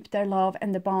able to keep their love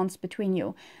and the bonds between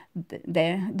you.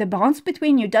 The bonds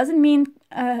between you doesn't mean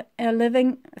a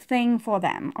living thing for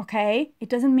them, okay? It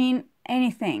doesn't mean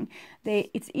anything.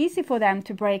 It's easy for them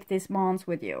to break these bonds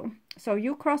with you. So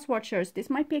you cross watchers, this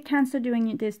might be a Cancer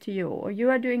doing this to you, or you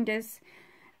are doing this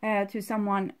to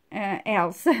someone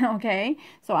else, okay?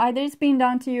 So either it's being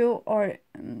done to you, or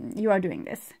you are doing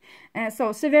this.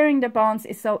 So severing the bonds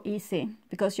is so easy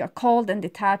because you're cold and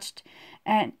detached,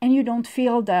 and you don't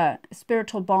feel the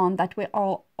spiritual bond that we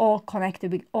all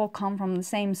connected. We all come from the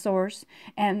same source,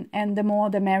 and the more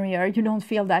the merrier. You don't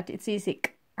feel that it's easy.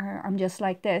 I'm just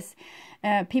like this.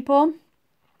 People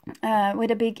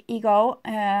with a big ego,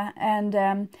 and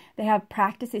they have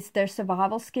practices their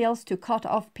survival skills to cut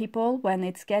off people when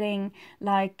it's getting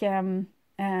like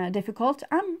difficult.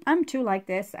 I'm too like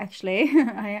this, actually.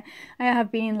 I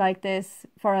have been like this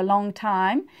for a long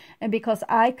time, because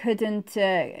I couldn't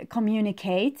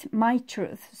communicate my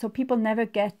truth. So people never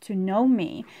get to know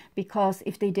me, because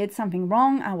if they did something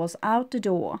wrong, I was out the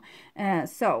door.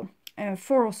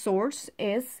 Four of Swords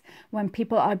is when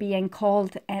people are being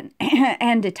cold and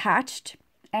and detached,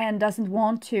 and doesn't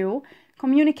want to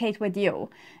communicate with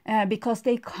you because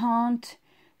they can't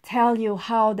tell you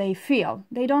how they feel.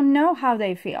 They don't know how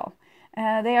they feel.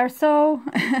 They are so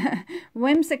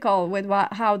whimsical with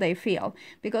how they feel,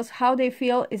 because how they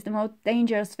feel is the most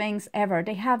dangerous things ever.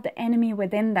 They have the enemy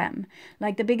within them.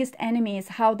 Like the biggest enemy is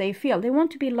how they feel. They want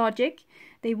to be logic.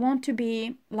 They want to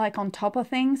be like on top of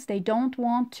things. They don't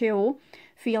want to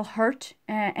feel hurt,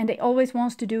 and they always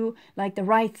want to do like the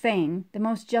right thing, the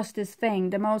most justice thing,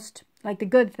 the most like the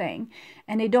good thing.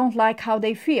 And they don't like how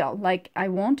they feel. Like, I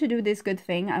want to do this good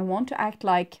thing. I want to act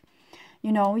like,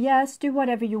 you know, yes, do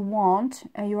whatever you want.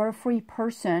 You are a free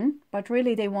person. But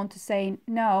really they want to say,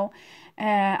 no,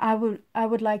 I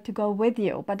would like to go with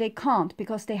you. But they can't,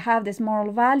 because they have this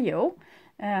moral value,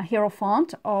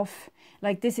 Hierophant, of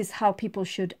like, this is how people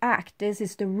should act. This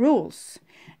is the rules.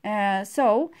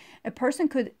 So a person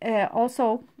could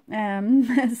also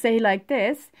say like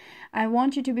this: I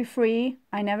want you to be free.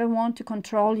 I never want to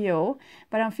control you,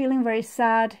 but I'm feeling very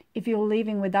sad if you're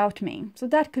leaving without me. So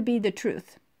that could be the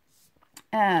truth.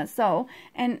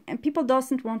 And people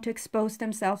doesn't want to expose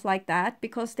themselves like that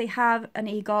because they have an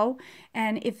ego.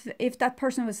 And if that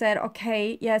person was said,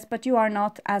 okay, yes, but you are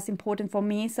not as important for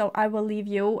me, so I will leave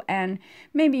you, and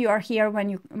maybe you are here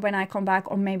when I come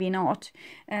back, or maybe not,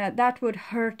 that would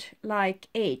hurt like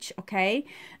H. Okay,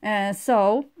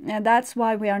 so that's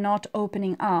why we are not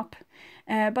opening up.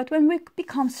 But when we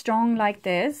become strong like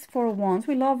this, for once,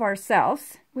 we love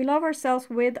ourselves. We love ourselves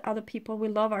with other people. We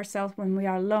love ourselves when we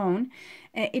are alone.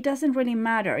 It doesn't really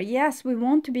matter. Yes, we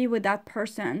want to be with that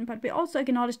person, but we also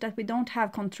acknowledge that we don't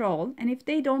have control. And if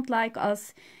they don't like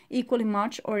us equally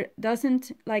much, or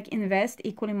doesn't like invest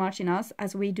equally much in us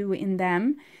as we do in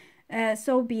them,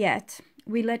 so be it.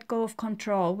 We let go of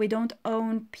control. We don't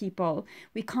own people.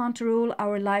 We can't rule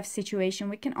our life situation.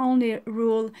 We can only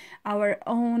rule our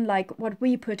own, like what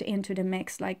we put into the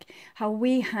mix, like how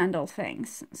we handle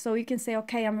things. So you can say,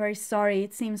 okay, I'm very sorry.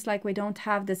 It seems like we don't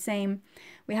have the same,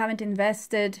 we haven't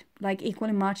invested like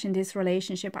equally much in this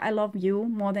relationship. I love you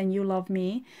more than you love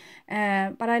me.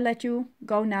 But I let you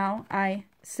go now. I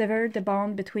severed the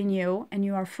bond between you and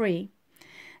you are free.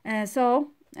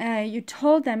 You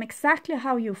told them exactly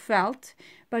how you felt,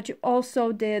 but you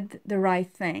also did the right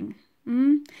thing.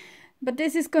 But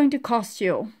this is going to cost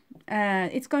you.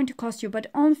 It's going to cost you, but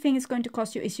the only thing it's going to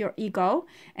cost you is your ego.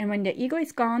 And when the ego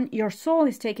is gone, your soul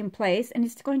is taking place, and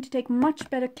it's going to take much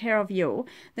better care of you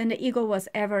than the ego was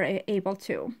ever able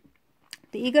to.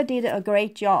 The ego did a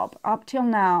great job up till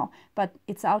now, but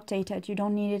it's outdated. You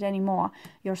don't need it anymore.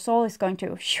 Your soul is going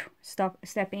to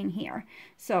step in here.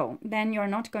 So then you're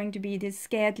not going to be this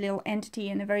scared little entity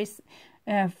in a very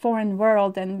foreign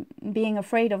world and being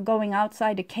afraid of going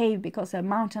outside a cave because a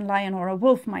mountain lion or a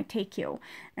wolf might take you.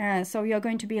 So you're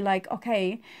going to be like,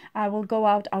 okay, I will go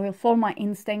out, I will follow my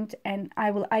instinct, and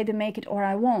I will either make it or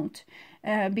I won't.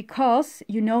 Because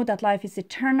you know that life is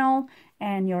eternal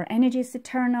and your energy is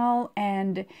eternal,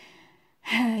 and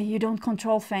you don't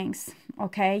control things,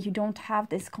 okay? You don't have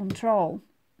this control.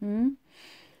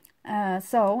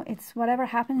 So it's whatever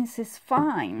happens is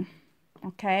fine,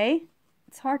 okay?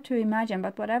 It's hard to imagine,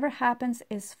 but whatever happens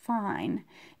is fine.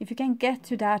 If you can get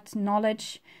to that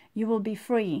knowledge, you will be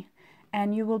free,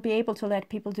 and you will be able to let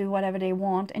people do whatever they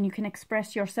want, and you can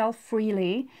express yourself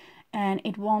freely, and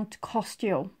it won't cost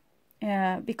you.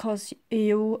 Because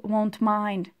you won't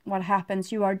mind what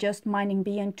happens. You are just minding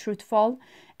being truthful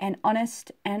and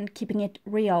honest and keeping it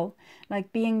real,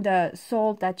 like being the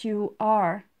soul that you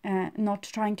are, not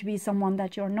trying to be someone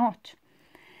that you're not.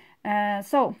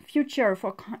 So future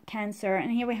for Cancer,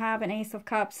 and here we have an Ace of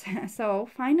Cups. So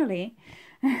finally,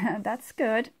 that's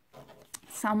good.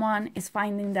 Someone is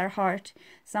finding their heart.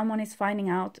 Someone is finding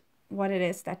out what it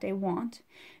is that they want.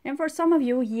 And for some of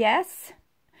you, yes,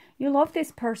 you love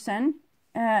this person,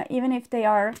 even if they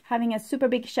are having a super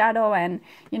big shadow and,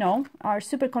 you know, are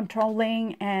super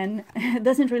controlling and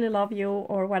doesn't really love you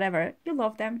or whatever. You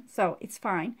love them, so it's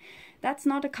fine. That's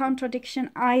not a contradiction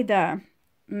either.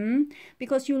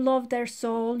 Because you love their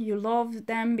soul, you love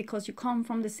them because you come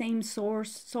from the same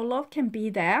source. So love can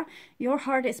be there. Your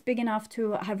heart is big enough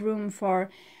to have room for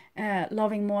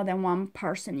loving more than one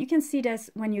person. You can see this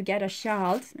when you get a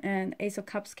child, and Ace of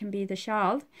Cups can be the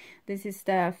child. This is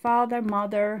the Father,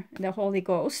 Mother, the Holy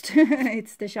Ghost.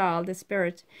 It's the child, the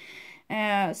spirit.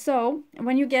 So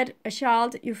when you get a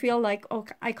child, you feel like, oh,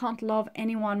 I can't love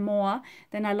anyone more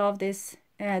than I love this.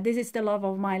 This is the love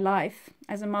of my life.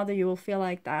 As a mother, you will feel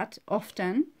like that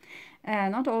often.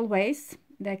 Not always.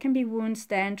 There can be wounds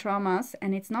there and traumas,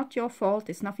 and it's not your fault.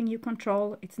 It's nothing you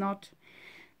control. It's not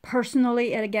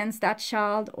personally against that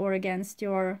child or against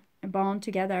your bond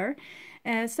together.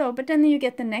 But then you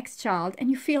get the next child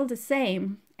and you feel the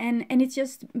same, and it's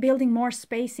just building more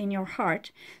space in your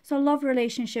heart. So love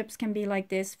relationships can be like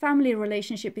this. Family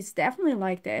relationship is definitely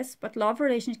like this, but love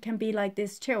relationship can be like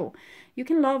this too. You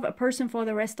can love a person for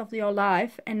the rest of your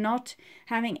life and not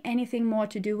having anything more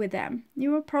to do with them.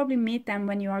 You will probably meet them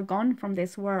when you are gone from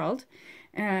this world,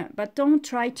 but don't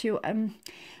try to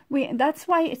that's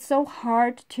why it's so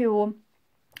hard to,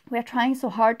 we're trying so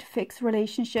hard to fix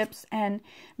relationships and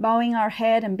bowing our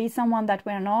head and be someone that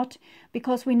we're not,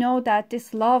 because we know that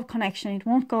this love connection, it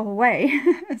won't go away.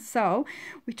 So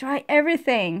we try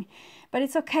everything, but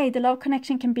it's okay. The love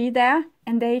connection can be there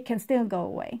and they can still go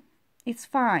away. It's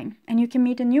fine. And you can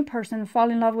meet a new person, fall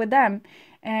in love with them,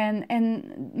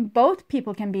 and both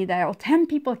people can be there, or 10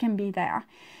 people can be there.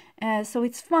 So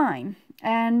it's fine.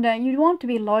 And you want to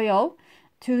be loyal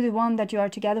to the one that you are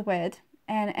together with,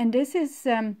 and this is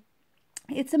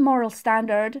it's a moral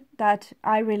standard that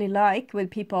I really like with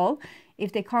people.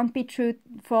 If they can't be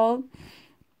truthful,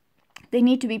 they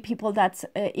need to be people that's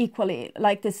equally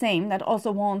like the same, that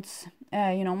also wants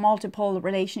you know, multiple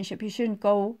relationship. You shouldn't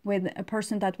go with a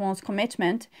person that wants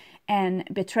commitment and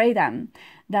betray them.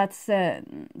 That's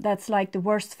like the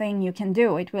worst thing you can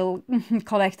do. It will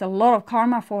collect a lot of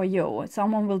karma for you.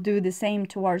 Someone will do the same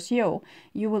towards you.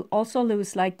 You will also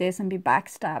lose like this and be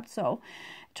backstabbed. So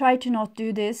try to not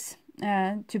do this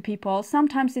to people.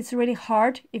 Sometimes it's really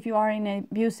hard if you are in an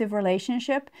abusive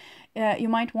relationship. You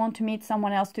might want to meet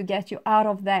someone else to get you out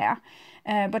of there.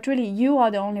 But really, you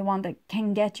are the only one that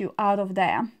can get you out of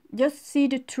there. Just see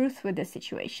the truth with the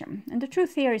situation. And the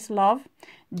truth here is love,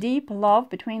 deep love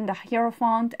between the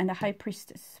Hierophant and the High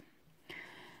Priestess.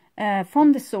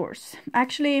 From the source.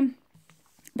 Actually,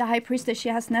 the High Priestess, she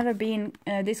has never been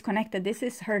disconnected. This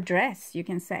is her dress, you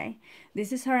can say.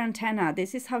 This is her antenna.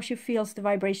 This is how she feels the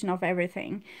vibration of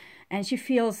everything. And she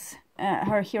feels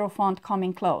her Hierophant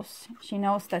coming close. She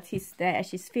knows that he's there.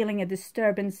 She's feeling a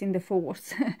disturbance in the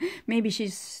force. Maybe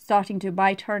she's starting to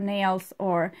bite her nails,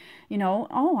 or, you know,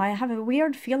 oh, I have a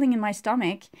weird feeling in my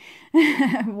stomach.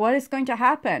 What is going to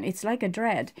happen? It's like a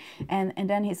dread. And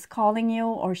then he's calling you,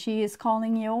 or she is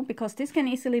calling you, because this can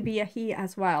easily be a he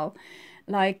as well.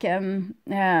 Like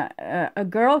a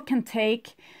girl can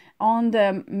take on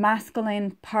the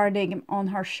masculine paradigm on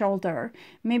her shoulder.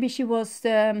 Maybe she was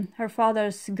her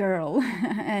father's girl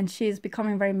and she's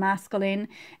becoming very masculine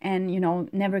and, you know,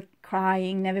 never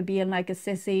crying, never being like a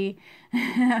sissy,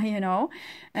 you know.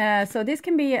 So this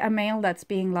can be a male that's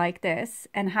being like this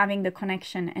and having the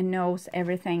connection and knows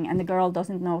everything, and the girl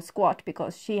doesn't know squat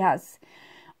because she has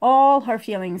all her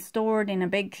feelings stored in a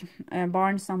big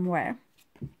barn somewhere.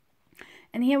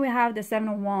 And here we have the Seven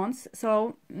of Wands.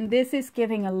 So this is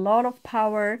giving a lot of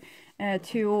power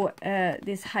to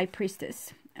this High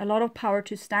Priestess. A lot of power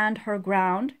to stand her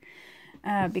ground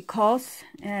because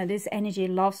this energy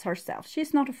loves herself.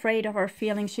 She's not afraid of her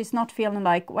feelings. She's not feeling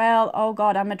like, well, oh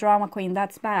God, I'm a drama queen.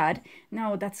 That's bad.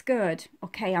 No, that's good.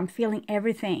 Okay, I'm feeling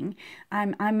everything.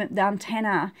 I'm the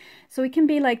antenna. So it can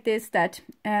be like this, that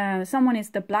someone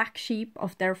is the black sheep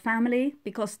of their family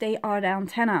because they are the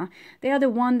antenna. They are the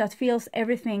one that feels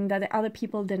everything that the other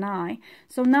people deny.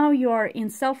 So now you are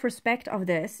in self-respect of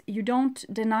this. You don't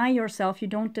deny yourself. You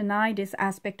don't deny this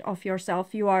aspect of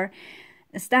yourself. You are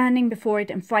standing before it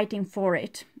and fighting for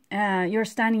it. You're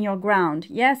standing your ground.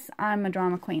 Yes, I'm a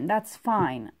drama queen. That's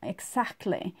fine.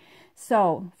 Exactly.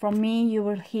 So from me, you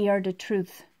will hear the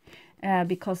truth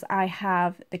because I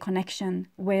have the connection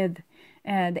with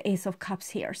the Ace of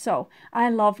Cups here. So I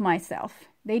love myself.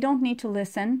 They don't need to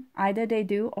listen. Either they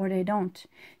do or they don't.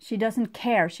 She doesn't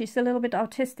care. She's a little bit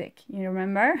autistic. You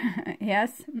remember?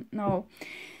 Yes? No.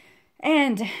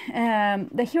 And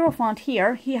the Hierophant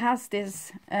here, he has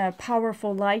this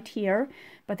powerful light here,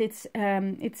 but it's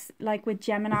like with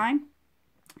Gemini.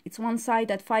 It's one side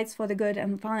that fights for the good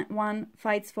and one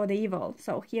fights for the evil.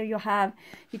 So here you have,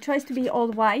 he tries to be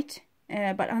all white,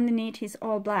 but underneath he's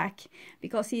all black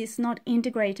because he is not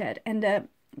integrated. And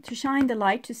to shine the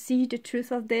light, to see the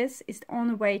truth of this, is the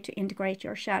only way to integrate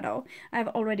your shadow. I've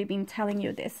already been telling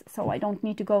you this, so I don't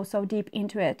need to go so deep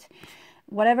into it.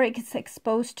 Whatever is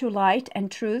exposed to light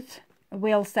and truth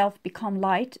will self become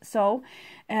light. So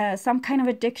some kind of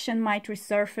addiction might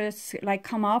resurface, like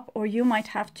come up, or you might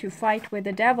have to fight with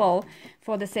the devil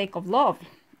for the sake of love.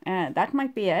 That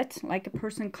might be it, like a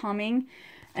person coming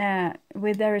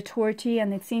with their authority,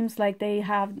 and it seems like they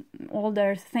have all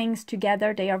their things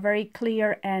together. They are very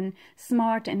clear and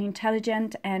smart and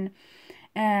intelligent, and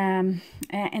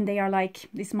they are like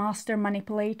this master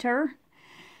manipulator,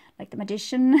 like the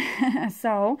magician.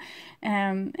 So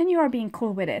and you are being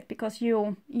cool with it because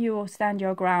you stand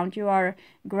your ground. You are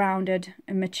grounded,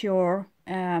 mature,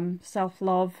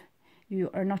 self-love. You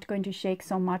are not going to shake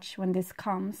so much when this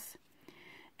comes.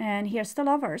 And here's the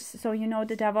Lovers. So you know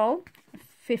the devil,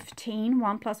 15,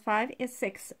 1 plus 5 is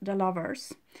 6, the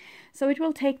Lovers. So it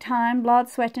will take time, blood,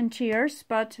 sweat and tears,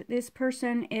 but this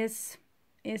person is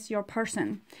your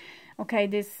person. Okay,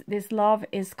 this love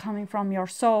is coming from your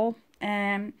soul.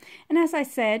 And as I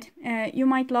said, you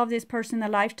might love this person a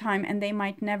lifetime and they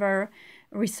might never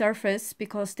resurface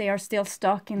because they are still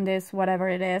stuck in this, whatever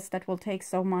it is, that will take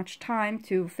so much time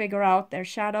to figure out their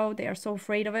shadow. They are so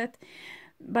afraid of it.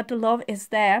 But the love is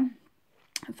there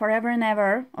forever and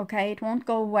ever, okay? It won't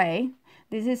go away.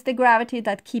 This is the gravity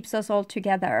that keeps us all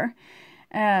together.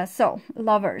 So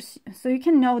lovers, so you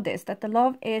can know this, that the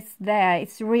love is there,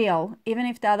 it's real, even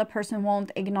if the other person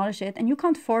won't acknowledge it, and you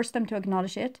can't force them to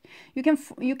acknowledge it. You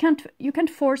can't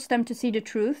force them to see the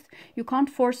truth. You can't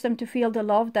force them to feel the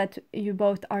love that you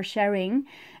both are sharing.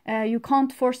 You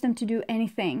can't force them to do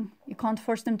anything. You can't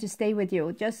force them to stay with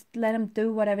you. Just let them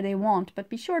do whatever they want, but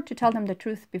be sure to tell them the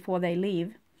truth before they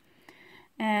leave.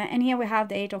 And here we have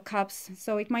the 8 of Cups,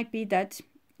 so it might be that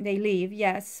they leave,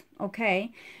 yes,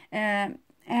 okay, and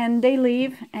they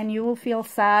leave and you will feel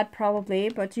sad probably,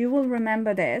 but you will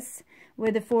remember this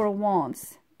with the 4 of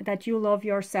Wands, that you love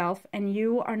yourself and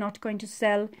you are not going to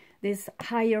sell this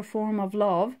higher form of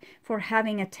love for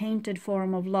having a tainted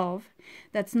form of love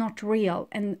that's not real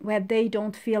and where they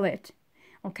don't feel it,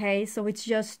 okay? So it's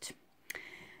just,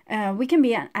 we can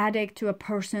be an addict to a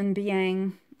person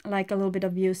being like a little bit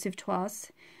abusive to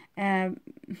us,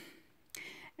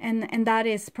 and that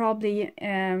is probably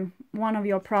one of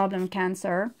your problem,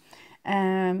 Cancer.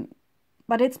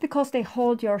 But it's because they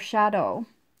hold your shadow.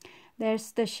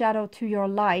 There's the shadow to your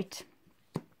light.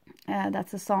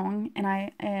 That's a song, and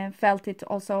I felt it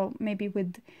also maybe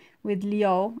with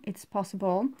Leo. It's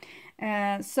possible.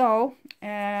 So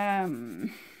let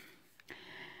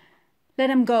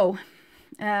them go.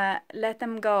 Let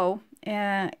them go.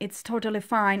 It's totally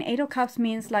fine. 8 of Cups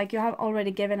means like you have already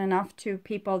given enough to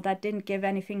people that didn't give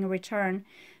anything in return.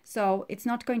 So it's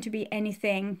not going to be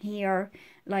anything here.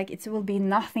 Like it will be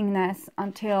nothingness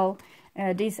until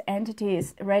this entity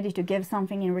is ready to give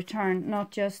something in return. Not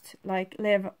just like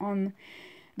live on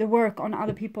the work on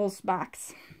other people's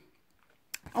backs.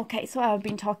 Okay, so I've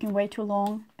been talking way too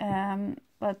long.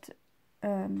 But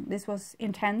this was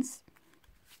intense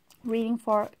reading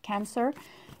for Cancer.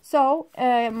 So,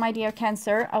 my dear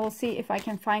Cancer, I will see if I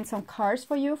can find some cards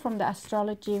for you from the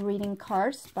Astrology Reading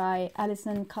Cards by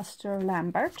Alison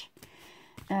Custer-Lambert.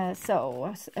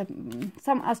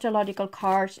 Some astrological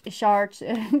cards, sorry,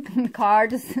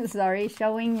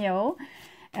 showing you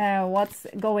what's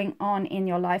going on in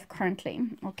your life currently.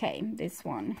 Okay, this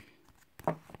one.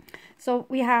 So,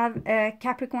 we have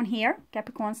Capricorn here.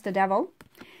 Capricorn's the devil.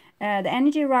 The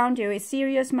energy around you is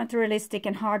serious, materialistic,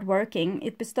 and hardworking.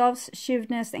 It bestows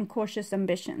shrewdness and cautious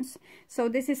ambitions. So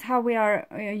this is how we are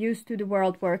used to the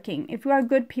world working. If we are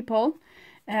good people,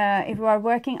 if we are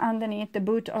working underneath the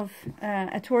boot of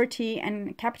authority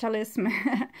and capitalism,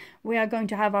 we are going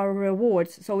to have our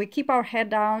rewards. So we keep our head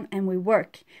down and we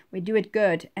work. We do it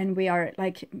good, and we are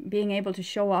like being able to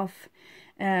show off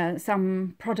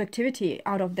some productivity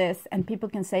out of this, and people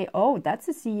can say, oh, that's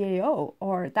a CEO,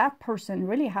 or that person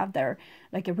really have their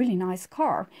like a really nice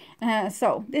car.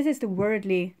 So this is the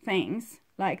worldly things,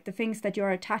 like the things that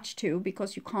you're attached to,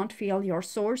 because you can't feel your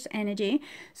source energy.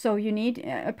 So you need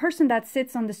a person that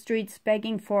sits on the streets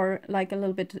begging for like a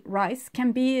little bit rice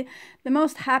can be the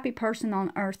most happy person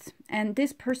on earth, and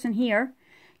this person here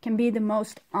can be the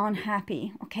most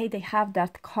unhappy. Okay, they have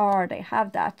that car, they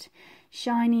have that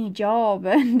shiny job,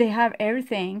 and they have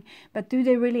everything, but do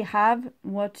they really have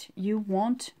what you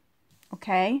want?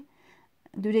 Okay,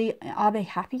 are they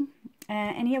happy?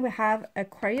 And here we have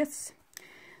Aquarius.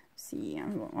 See,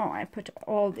 oh, I put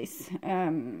all this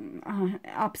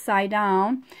upside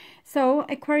down. So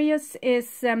Aquarius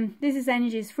is this is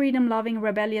energy is freedom loving,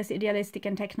 rebellious, idealistic,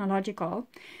 and technological.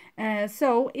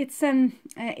 So it's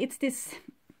this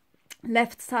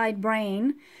left side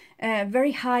brain,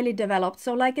 very highly developed,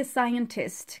 so like a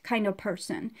scientist kind of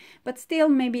person, but still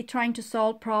maybe trying to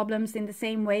solve problems in the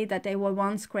same way that they were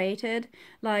once created.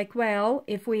 Like, well,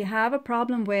 if we have a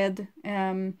problem with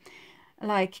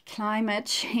like climate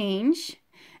change,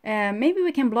 maybe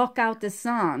we can block out the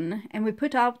sun, and we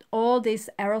put out all these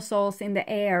aerosols in the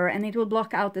air and it will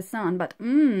block out the sun, but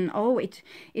oh,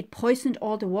 it poisoned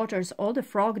all the waters, all the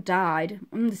frog died,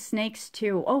 the snakes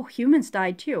too, oh, humans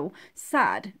died too,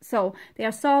 sad. So they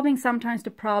are solving sometimes the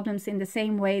problems in the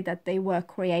same way that they were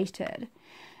created.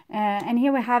 And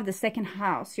here we have the second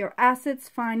house, your assets,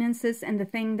 finances, and the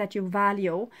thing that you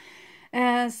value.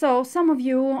 So some of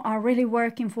you are really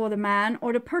working for the man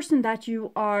or the person that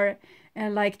you are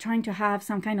like trying to have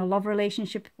some kind of love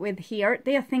relationship with here.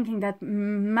 They are thinking that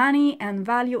money and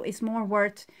value is more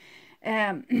worth,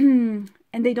 and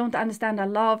they don't understand that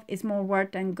love is more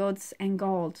worth than goods and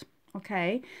gold.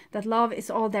 Okay, that love is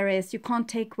all there is. You can't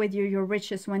take with you your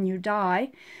riches when you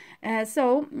die.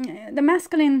 So the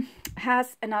masculine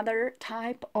has another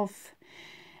type of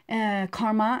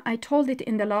karma. I told it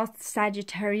in the last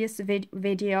Sagittarius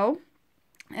video.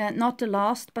 Not the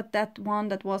last, but that one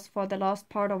that was for the last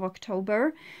part of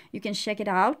October. You can check it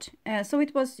out. So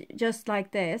it was just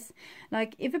like this.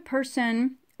 Like if a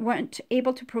person weren't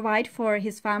able to provide for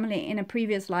his family in a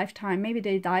previous lifetime. Maybe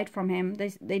they died from him.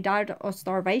 They died of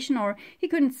starvation, or he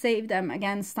couldn't save them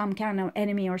against some kind of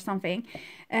enemy or something.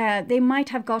 They might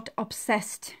have got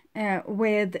obsessed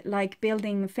with like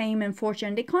building fame and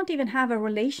fortune. They can't even have a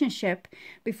relationship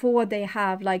before they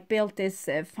have like built this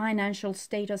financial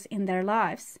status in their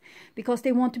lives, because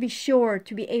they want to be sure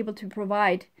to be able to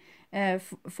provide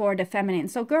for the feminine.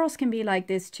 So girls can be like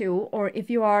this too, or if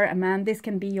you are a man, this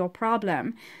can be your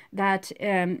problem, that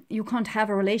you can't have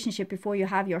a relationship before you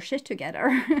have your shit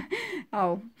together.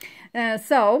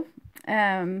 So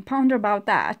ponder about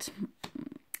that.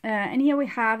 And here we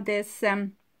have this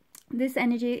this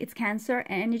energy. It's Cancer.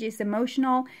 Energy is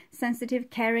emotional, sensitive,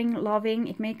 caring, loving.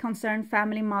 It may concern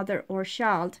family, mother or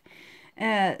child.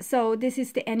 So this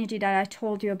is the energy that I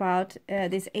told you about,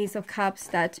 this Ace of Cups,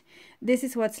 that this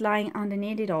is what's lying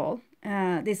underneath it all.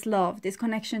 This love, this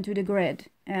connection to the grid,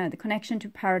 the connection to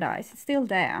paradise, it's still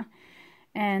there.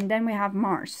 And then we have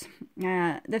Mars.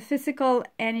 The physical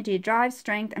energy, drive,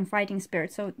 strength and fighting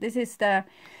spirit. So this is the...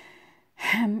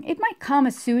 it might come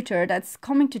a suitor that's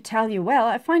coming to tell you, well,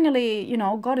 I finally, you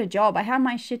know, got a job. I have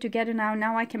my shit together now.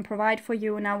 Now I can provide for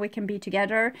you. Now we can be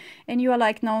together. And you are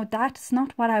like, no, that's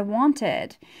not what I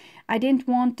wanted. I didn't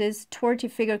want this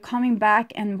torty figure coming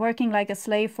back and working like a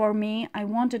slave for me. I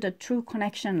wanted a true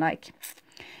connection, like...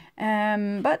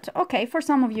 but okay, for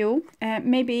some of you,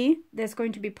 maybe there's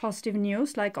going to be positive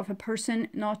news, like of a person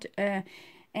not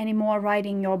anymore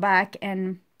riding your back,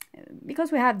 and...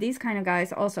 because we have these kind of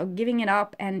guys also giving it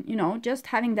up and, you know, just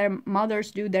having their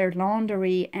mothers do their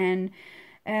laundry and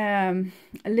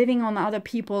living on other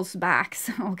people's backs,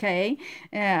 okay?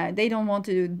 They don't want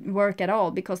to work at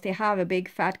all because they have a big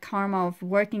fat karma of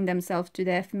working themselves to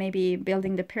death, maybe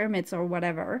building the pyramids or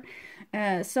whatever.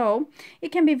 So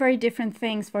it can be very different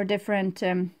things for different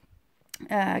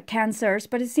cancers,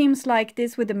 but it seems like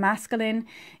this with the masculine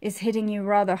is hitting you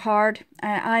rather hard,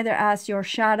 either as your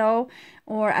shadow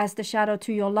or as the shadow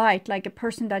to your light, like a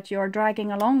person that you're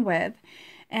dragging along with.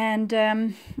 And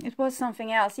it was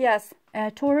something else. Yes,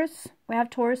 Taurus. We have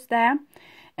Taurus there.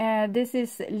 This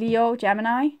is Leo,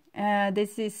 Gemini.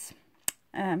 This is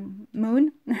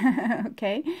Moon.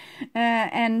 Okay.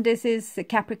 And this is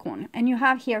Capricorn. And you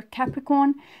have here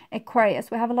Capricorn,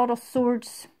 Aquarius. We have a lot of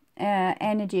swords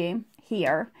energy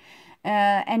here.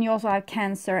 And you also have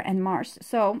Cancer and Mars.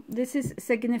 So this is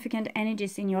significant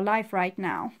energies in your life right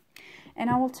now. And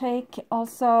I will take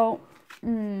also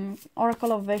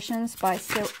Oracle of Visions by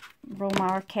Roma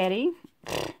Arcadi.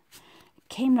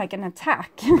 Came like an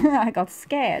attack. I got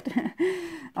scared.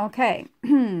 Okay.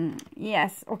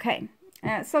 Yes, okay.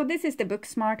 So this is the book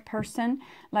smart person.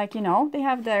 Like, you know, they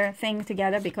have their thing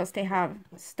together because they have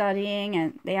studying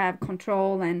and they have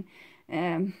control, and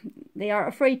they are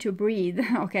afraid to breathe.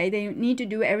 Okay, they need to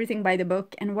do everything by the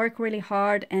book and work really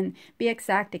hard and be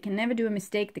exact. They can never do a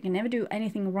mistake. They can never do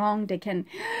anything wrong. They can...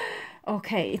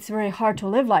 Okay, it's very hard to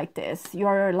live like this.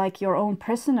 You're like your own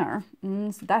prisoner.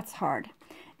 So that's hard.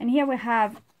 And here we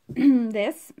have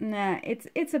this.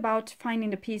 It's about finding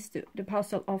the piece to the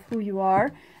puzzle of who you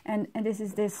are. And this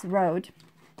is this road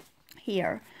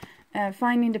here.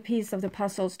 Finding the piece of the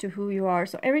puzzles to who you are.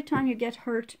 So every time you get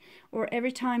hurt or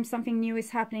every time something new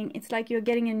is happening, it's like you're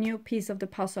getting a new piece of the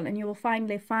puzzle and you will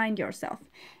finally find yourself.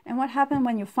 And what happens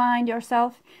when you find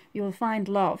yourself? You will find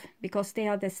love, because they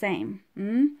are the same.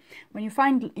 When you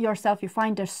find yourself, you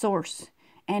find the source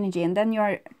energy, and then you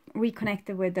are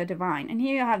reconnected with the divine. And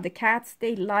here you have the cats.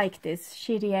 They like this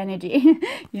shitty energy.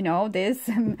 You know, this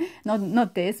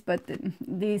not this, but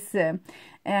this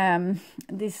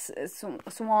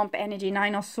swamp energy,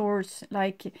 9 of Swords.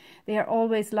 Like, they are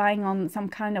always lying on some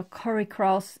kind of curry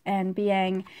cross and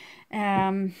being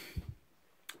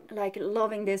like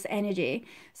loving this energy.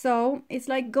 So it's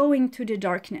like going to the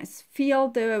darkness. Feel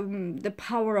the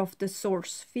power of the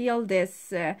source. Feel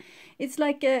this. It's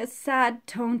like a sad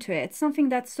tone to it. Something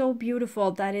that's so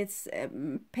beautiful that it's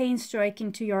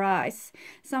pain-striking to your eyes.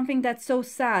 Something that's so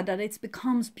sad that it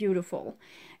becomes beautiful.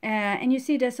 And you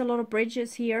see there's a lot of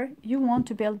bridges here. You want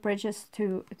to build bridges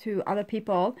to other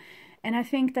people. And I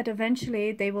think that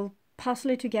eventually they will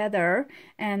puzzle it together,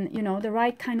 and you know, the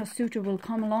right kind of suitor will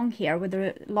come along here with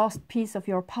the last piece of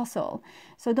your puzzle.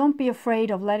 So don't be afraid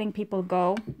of letting people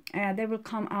go. There will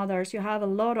come others. You have a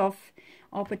lot of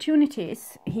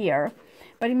opportunities here,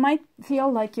 but it might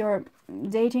feel like you're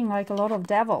dating like a lot of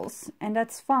devils, and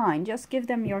that's fine. Just give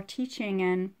them your teaching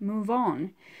and move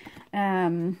on.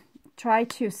 Try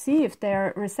to see if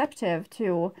they're receptive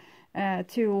to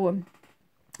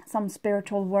some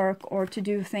spiritual work or to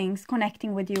do things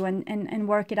connecting with you and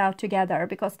work it out together,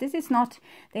 because this is not,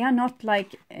 they are not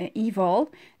like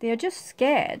evil, they are just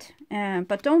scared.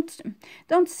 But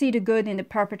don't see the good in the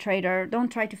perpetrator,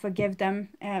 don't try to forgive them,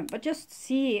 but just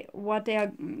see what they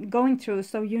are going through,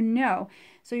 so you know,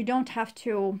 so you don't have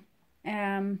to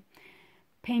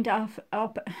paint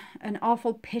up an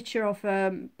awful picture of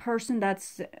a person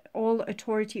that's all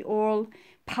authority, all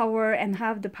power, and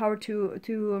have the power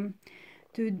to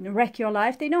wreck your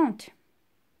life. They don't.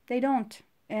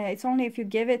 It's only if you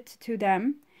give it to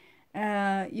them,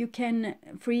 you can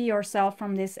free yourself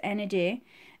from this energy.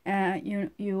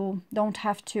 You don't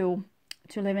have to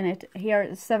live in it.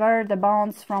 Here, sever the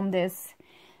bonds from this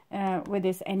with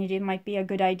this energy might be a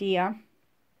good idea.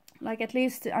 Like, at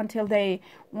least until they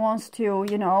wants to,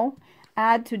 you know,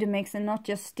 add to the mix and not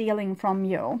just stealing from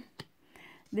you.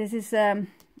 This is a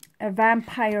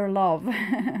vampire love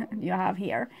you have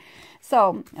here.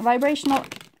 So, vibrational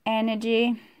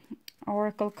energy,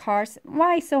 oracle cards.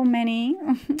 Why so many?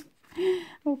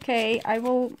 Okay, I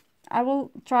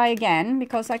will try again,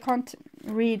 because I can't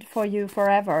read for you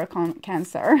forever,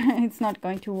 Cancer. It's not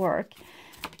going to work.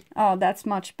 Oh, that's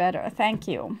much better. Thank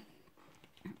you.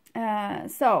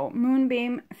 So,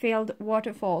 Moonbeam Filled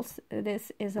Waterfalls.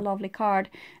 This is a lovely card,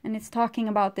 and it's talking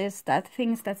about this, that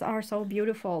things that are so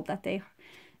beautiful that they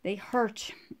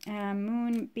hurt.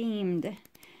 Moonbeamed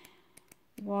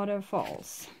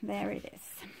Waterfalls. There it is.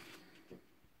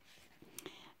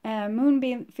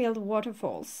 Moonbeam-filled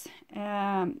waterfalls.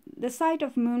 The sight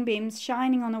of moonbeams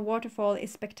shining on a waterfall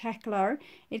is spectacular.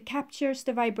 It captures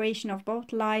the vibration of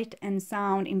both light and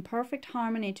sound in perfect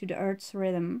harmony to the earth's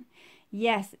rhythm.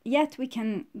 Yes, yet we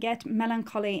can get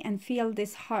melancholy and feel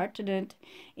disheartened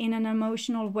in an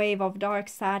emotional wave of dark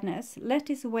sadness. Let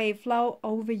this wave flow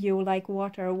over you like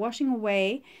water, washing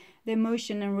away the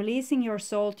emotion and releasing your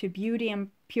soul to beauty and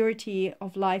purity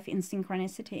of life in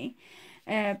synchronicity.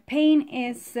 Pain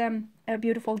is a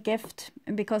beautiful gift,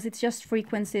 because it's just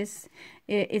frequencies.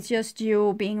 It's just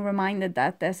you being reminded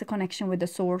that there's a connection with the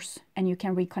source and you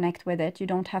can reconnect with it. You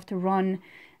don't have to run,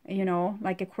 you know,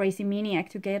 like a crazy maniac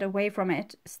to get away from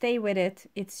it. Stay with it.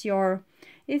 It's your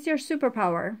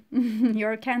superpower.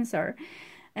 You're a Cancer.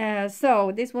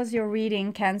 So this was your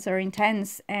reading, Cancer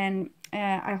Intense, and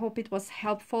I hope it was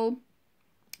helpful.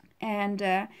 And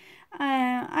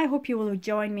I hope you will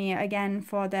join me again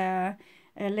for the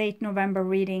late November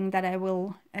reading that I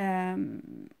will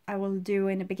do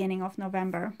in the beginning of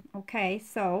November. Okay,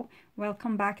 so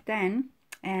welcome back then,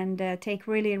 and take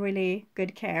really, really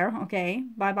good care. Okay,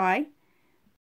 bye bye.